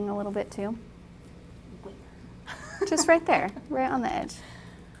 mine's bleeding a little bit too. Wait. Just right there, right on the edge.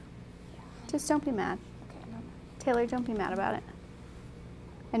 Just don't be mad. Okay, no. Taylor, don't be mad about it.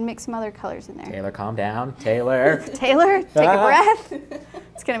 And mix some other colors in there. Taylor, calm down. Taylor. Taylor, take a Ah. breath.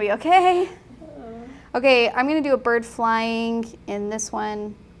 It's gonna be okay. Okay, I'm gonna do a bird flying in this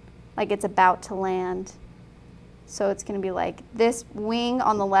one, like it's about to land. So it's gonna be like this wing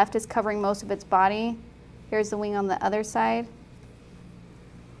on the left is covering most of its body. Here's the wing on the other side.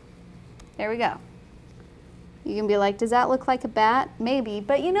 There we go. You can be like, does that look like a bat? Maybe,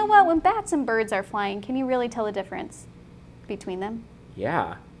 but you know what? When bats and birds are flying, can you really tell the difference between them?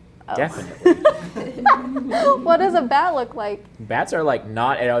 Yeah, Oh. definitely. What does a bat look like? Bats are like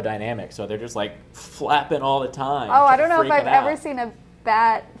not aerodynamic, so they're just like flapping all the time. Oh, I don't know if I've freaking out. ever seen a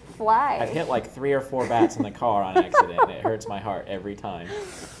bat fly. I've hit like 3 or 4 bats in the car on accident. It hurts my heart every time.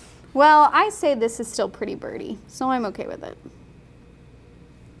 Well, I say this is still pretty birdie, so I'm okay with it.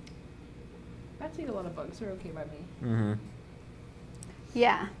 Bats eat a lot of bugs. They're okay by me. Mm-hmm.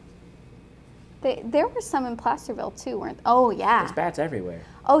 Yeah. There were some in Placerville too, weren't? Oh yeah. There's bats everywhere.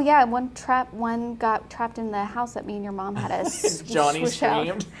 Oh yeah. One got trapped in the house that me and your mom had a Johnny switch out.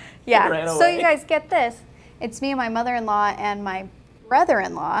 screamed. Yeah. Ran So away. you guys get this. It's me and my mother-in-law and my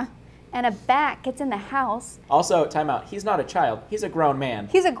brother-in-law, and a bat gets in the house. Also, time out. He's not a child. He's a grown man.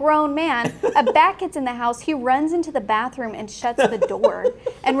 He's a grown man. A bat gets in the house. He runs into the bathroom and shuts the door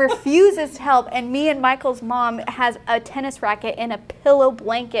and refuses to help. And me and Michael's mom has a tennis racket and a pillow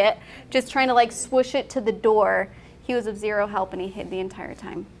blanket, just trying to like swoosh it to the door. He was of zero help and he hid the entire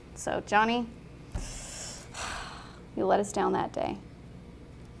time. So Johnny, you let us down that day,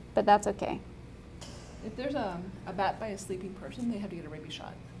 but that's okay. If there's a bat by a sleeping person, they have to get a rabies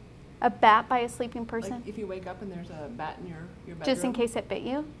shot. A bat by a sleeping person, Like if you wake up and there's a bat in your bedroom. just in case it bit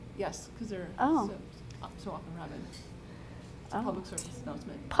you. Yes, because they're Oh. so often rabid. It's Oh. a public service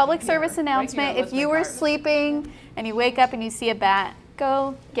announcement. Public Right here, service right here, announcement, if let's you make were art. sleeping and you wake up and you see a bat,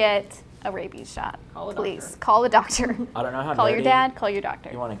 go get a rabies shot. Call a Please, doctor. call a doctor. I don't know how Call your nerdy dad, call your doctor.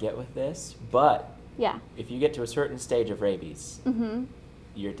 you want to get with this, but Yeah. if you get to a certain stage of rabies, Mm-hmm.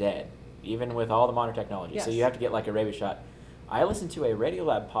 you're dead, even with all the modern technology. So Yes. you have to get like a rabies shot. I listened to a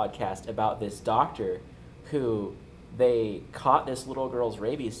Radiolab podcast about this doctor who they caught this little girl's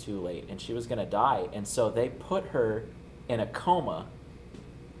rabies too late and she was going to die. And so they put her in a coma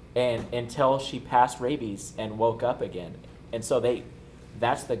and until she passed rabies and woke up again. And so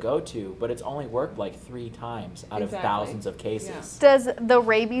that's the go-to, but it's only worked like 3 times out of Exactly. thousands of cases. Does the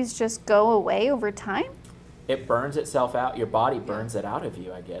rabies just go away over time? It burns itself out. Your body burns it out of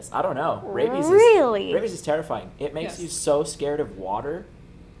you, I guess. I don't know. Really? Rabies is terrifying. It makes Yes. you so scared of water.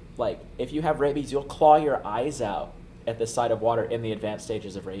 Like, if you have rabies, you'll claw your eyes out at the sight of water in the advanced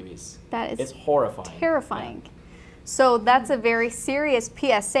stages of rabies. That is It's horrifying. terrifying. So that's a very serious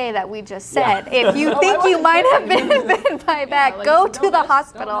PSA that we just Yeah. said. If you Oh, think I you wasn't might have kidding. been bitten by a Yeah, bat, like, go don't to the mess-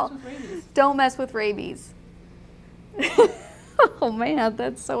 hospital. Don't mess with rabies. Don't mess with rabies. Oh man,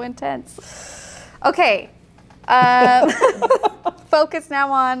 that's so intense. Okay. Focus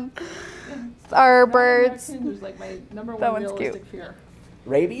now on our Rabid birds. raccoons is like my number That one one's realistic fear.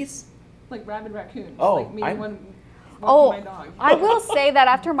 Rabies? Like rabid raccoons. Oh, like me I- and one Oh, walking my dog. I will say that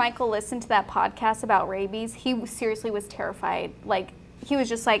after Michael listened to that podcast about rabies, he seriously was terrified. Like, he was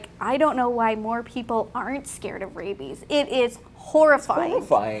just like, I don't know why more people aren't scared of rabies. It is horrifying.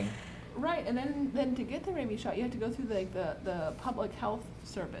 Horrifying. Right, and then to get the rabies shot, you have to go through like the public health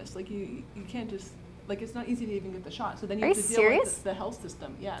service. Like you can't just like it's not easy to even get the shot. So then you have to deal with the health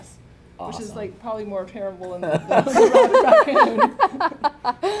system. Yes, Awesome. which is like probably more terrible than the rabid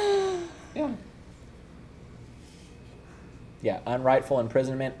raccoon. Yeah. Yeah, unrightful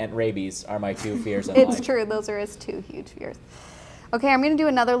imprisonment and rabies are my 2 fears in It's life. true. Those are his 2 huge fears. Okay, I'm going to do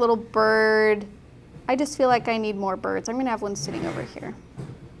another little bird. I just feel like I need more birds. I'm going to have one sitting over here.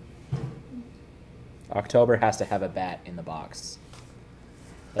 October has to have a bat in the box.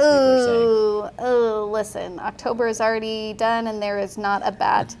 That's what people are saying. Oh, listen. October is already done and there is not a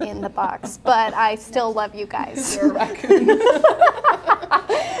bat in the box. But I still love you guys. You're a raccoon.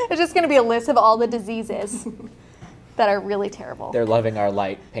 It's just going to be a list of all the diseases that are really terrible. They're loving our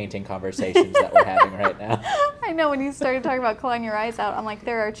light painting conversations that we're having right now. I know when you started talking about clawing your eyes out, I'm like,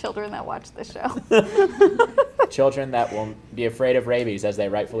 there are children that watch this show. Children that will be afraid of rabies as they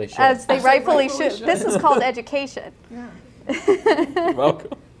rightfully should. As they rightfully rightfully should. should. This is called education. Yeah. You're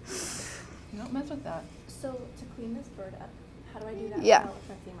welcome. Don't mess with that. So to clean this bird up, how do I do that Yeah. without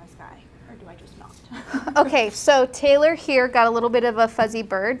affecting my sky? Or do I just not? Okay, so Taylor here got a little bit of a fuzzy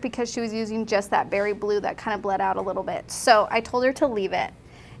bird because she was using just that berry blue that kind of bled out a little bit. So I told her to leave it.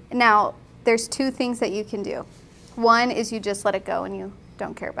 Now, there's 2 things that you can do. One is you just let it go and you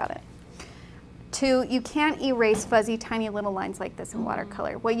don't care about it. 2, you can't erase fuzzy tiny little lines like this in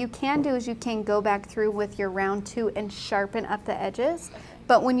watercolor. What you can do is you can go back through with your round 2 and sharpen up the edges.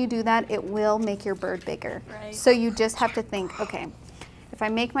 But when you do that, it will make your bird bigger. Right. So you just have to think, okay, if I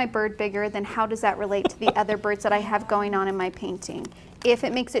make my bird bigger, then how does that relate to the other birds that I have going on in my painting? If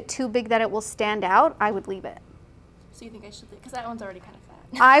it makes it too big that it will stand out, I would leave it. So you think I should leave? Because that one's already kind of fat.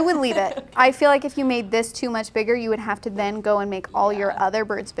 I would leave it. I feel like if you made this too much bigger, you would have to then go and make all your other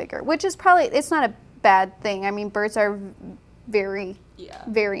birds bigger, which is probably, it's not a bad thing. I mean, birds are vary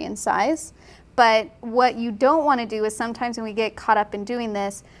in size. But what you don't want to do is sometimes when we get caught up in doing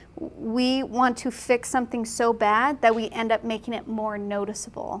this, we want to fix something so bad that we end up making it more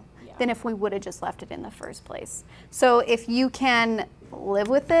noticeable than if we would have just left it in the first place. So if you can live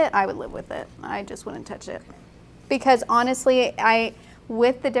with it, I would live with it. I just wouldn't touch it. Because honestly,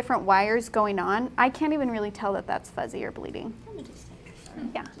 with the different wires going on, I can't even really tell that that's fuzzy or bleeding. From a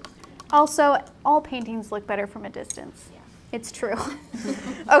distance. Yeah. Also, all paintings look better from a distance. Yeah. It's true.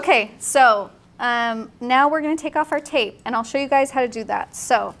 Okay, so now we're going to take off our tape, and I'll show you guys how to do that.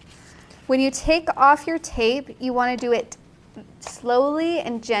 So when you take off your tape, you want to do it slowly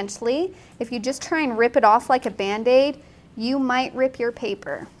and gently. If you just try and rip it off like a Band-Aid, you might rip your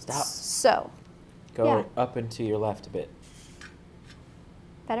paper. Stop. So, Go up and to your left a bit.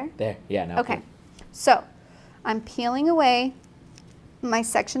 better? There. Yeah, now. Okay, so I'm peeling away my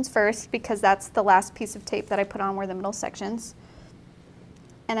sections first because that's the last piece of tape that I put on were the middle sections.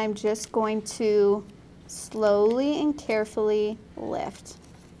 And I'm just going to slowly and carefully lift.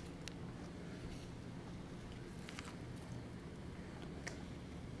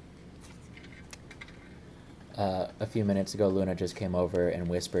 A few minutes ago, Luna just came over and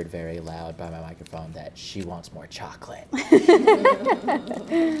whispered very loud by my microphone that she wants more chocolate.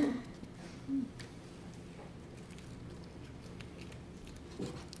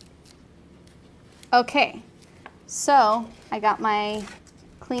 Okay, so I got my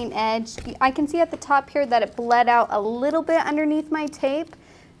clean edge. I can see at the top here that it bled out a little bit underneath my tape.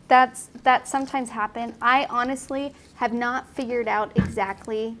 That sometimes happens. I honestly have not figured out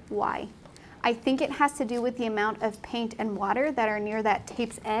exactly why. I think it has to do with the amount of paint and water that are near that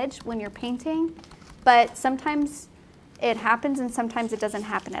tape's edge when you're painting, but sometimes it happens and sometimes it doesn't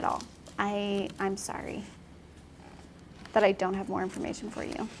happen at all. I'm sorry that I don't have more information for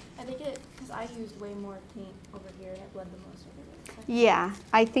you. I think because I used way more paint over here and it bled the most over there. Yeah,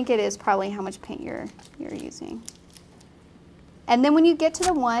 I think it is probably how much paint you're using. And then when you get to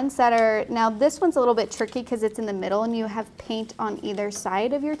the ones that are, now this one's a little bit tricky because it's in the middle and you have paint on either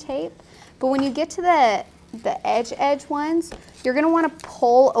side of your tape. But when you get to the edge ones, you're gonna wanna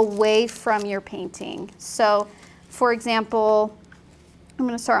pull away from your painting. So for example, I'm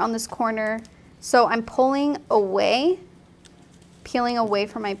gonna start on this corner. So I'm pulling away, peeling away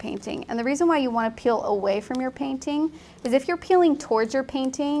from my painting. And the reason why you wanna peel away from your painting is if you're peeling towards your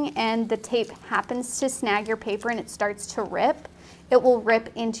painting and the tape happens to snag your paper and it starts to rip, it will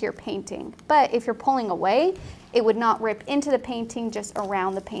rip into your painting. But if you're pulling away, it would not rip into the painting, just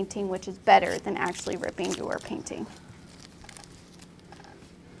around the painting, which is better than actually ripping your painting.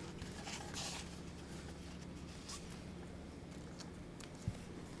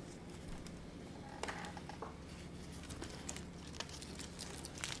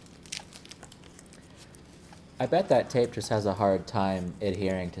 I bet that tape just has a hard time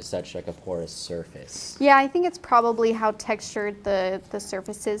adhering to such like a porous surface. Yeah, I think it's probably how textured the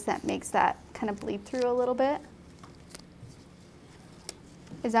surface is that makes that kind of bleed through a little bit.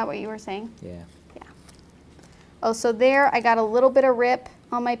 Is that what you were saying? Yeah. Yeah. Oh, so there I got a little bit of rip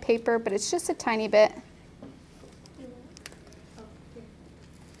on my paper, but it's just a tiny bit.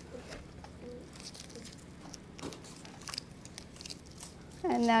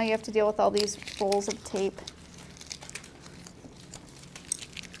 And now you have to deal with all these rolls of tape.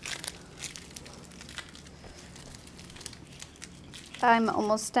 I'm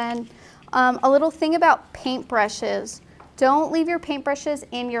almost done. A little thing about paintbrushes. Don't leave your paintbrushes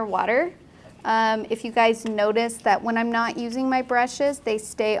in your water. If you guys notice that when I'm not using my brushes, they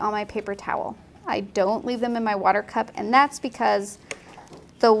stay on my paper towel. I don't leave them in my water cup, and that's because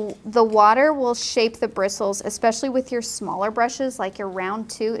the water will shape the bristles, especially with your smaller brushes, like your round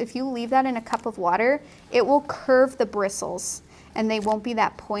 2. If you leave that in a cup of water, it will curve the bristles, and they won't be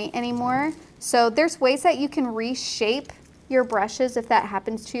that point anymore. So there's ways that you can reshape your brushes if that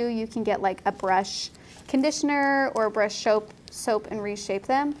happens to you. You can get like a brush conditioner or a brush soap and reshape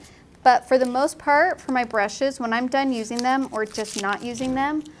them. But for the most part, for my brushes, when I'm done using them or just not using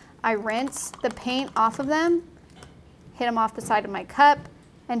them, I rinse the paint off of them, hit them off the side of my cup,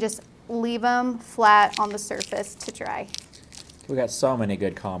 and just leave them flat on the surface to dry. We got so many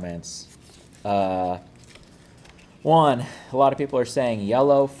good comments. One, a lot of people are saying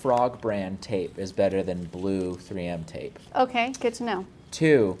yellow Frog brand tape is better than blue 3M tape. Okay, good to know.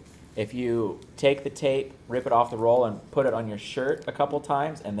 2, if you take the tape, rip it off the roll, and put it on your shirt a couple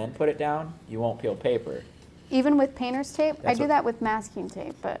times and then put it down, you won't peel paper. Even with painter's tape? That's I do that with masking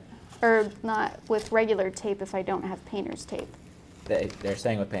tape, or not with regular tape if I don't have painter's tape. They're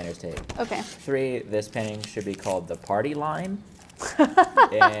saying with painter's tape. Okay. 3, this painting should be called the Party Line.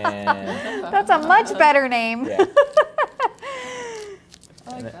 And That's a much better name. yeah.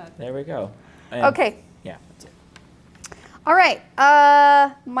 I like that. There we go. And Okay. yeah, that's it. All right.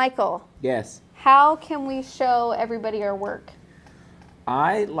 Michael, Yes. how can we show everybody our work?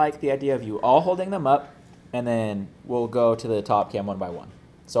 I like the idea of you all holding them up, and then we'll go to the top cam one by one.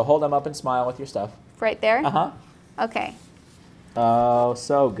 So hold them up and smile with your stuff. Right there? Uh-huh. Okay. Oh,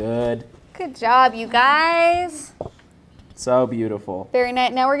 so good. Good job, you guys. So beautiful. Very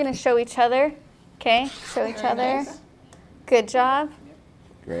nice. Now we're going to show each other. Okay, show each other. nice. Good job.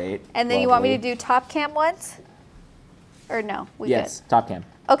 Great. And then you want me to Lovely. do top cam once? Or no? We Yes, top cam.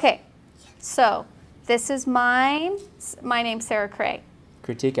 good? Okay. So, this is mine. My name's Sarah Cray.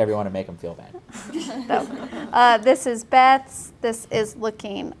 Critique everyone and make them feel bad. So, this is Beth's. This is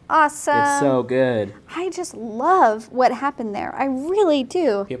looking awesome. It's so good. I just love what happened there. I really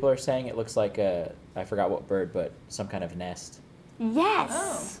do. People are saying it looks like I forgot what bird, but some kind of nest. Yes.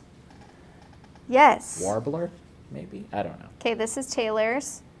 Oh. Yes. Warbler, maybe? I don't know. Okay, this is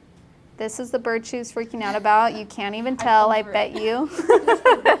Taylor's. This is the bird she was freaking out about. You can't even tell, I bet you.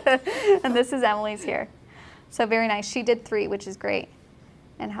 And this is Emily's here. So very nice. She did 3, which is great.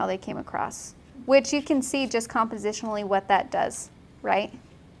 And how they came across. Which you can see just compositionally what that does, right?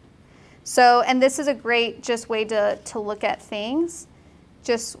 So, and this is a great just way to look at things.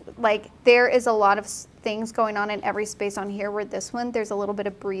 Just like there is a lot of things going on in every space on here, where this one, there's a little bit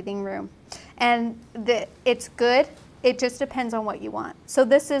of breathing room. And it's good. It just depends on what you want. So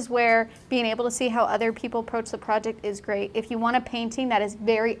this is where being able to see how other people approach the project is great. If you want a painting that is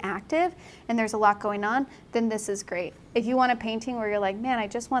very active and there's a lot going on, then this is great. If you want a painting where you're like, man, I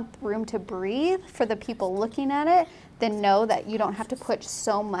just want room to breathe for the people looking at it, then know that you don't have to put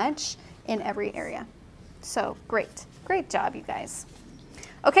so much in every area. So great. Great job, you guys.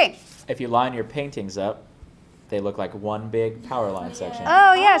 Okay. If you line your paintings up, they look like one big power line section.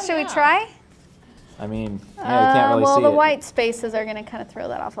 Oh, yeah. Oh, Should we yeah. try? I mean, yeah, you can't really well, see the it. white spaces are going to kind of throw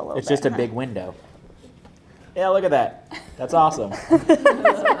that off a little It's bit. just a big window. Yeah, look at that. That's awesome.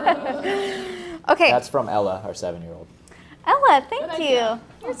 Okay. That's from Ella, our 7-year-old. Ella, thank Good you. idea.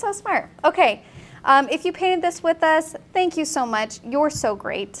 You're so smart. Okay. If you painted this with us, thank you so much. You're so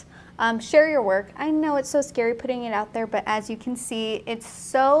great. Share your work. I know it's so scary putting it out there, but as you can see, it's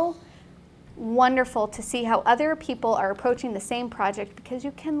so wonderful to see how other people are approaching the same project, because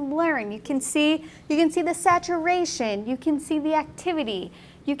you can learn. You can see the saturation. You can see the activity.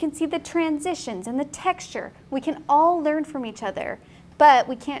 You can see the transitions and the texture. We can all learn from each other, but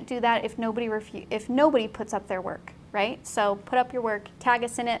we can't do that if nobody puts up their work, right? So put up your work, tag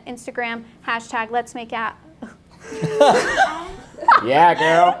us in it, Instagram, hashtag Let's Make Art. Yeah,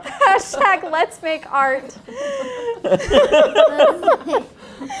 girl. Hashtag Let's Make Art.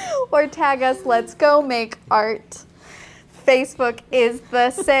 Or tag us, Let's Go Make Art. Facebook is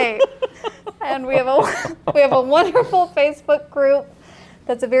the same. And we have a wonderful Facebook group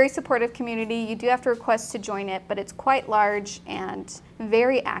that's a very supportive community. You do have to request to join it, but it's quite large and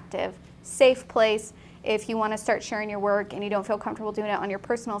very active, safe place. If you want to start sharing your work and you don't feel comfortable doing it on your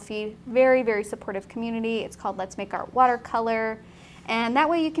personal feed, very, very supportive community. It's called Let's Make Art Watercolor. And that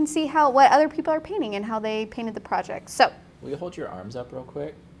way you can see what other people are painting and how they painted the project. So, will you hold your arms up real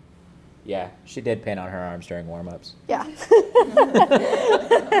quick? Yeah, she did paint on her arms during warm-ups. yeah.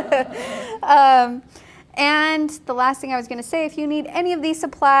 And the last thing I was going to say, if you need any of these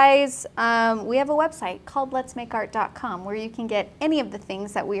supplies, we have a website called letsmakeart.com where you can get any of the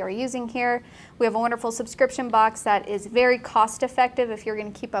things that we are using here. We have a wonderful subscription box that is very cost effective if you're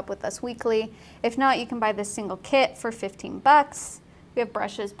going to keep up with us weekly. If not, you can buy this single kit for 15 bucks. We have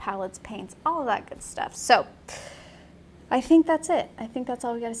brushes, palettes, paints, all of that good stuff. So I think that's it. I think that's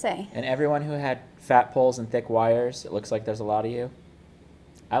all we got to say. And everyone who had fat poles and thick wires, it looks like there's a lot of you.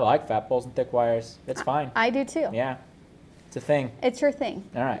 I like fat poles and thick wires. It's fine. I do too. Yeah, it's a thing. It's your thing.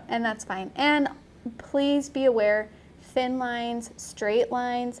 All right. And that's fine. And please be aware, thin lines, straight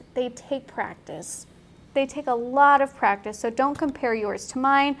lines, they take practice. They take a lot of practice, so don't compare yours to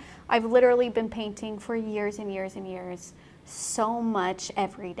mine. I've literally been painting for years and years and years, so much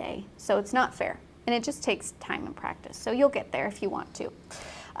every day. So it's not fair. And it just takes time and practice. So you'll get there if you want to.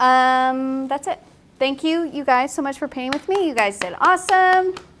 That's it. Thank you guys so much for painting with me. You guys did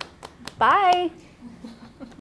awesome. Bye.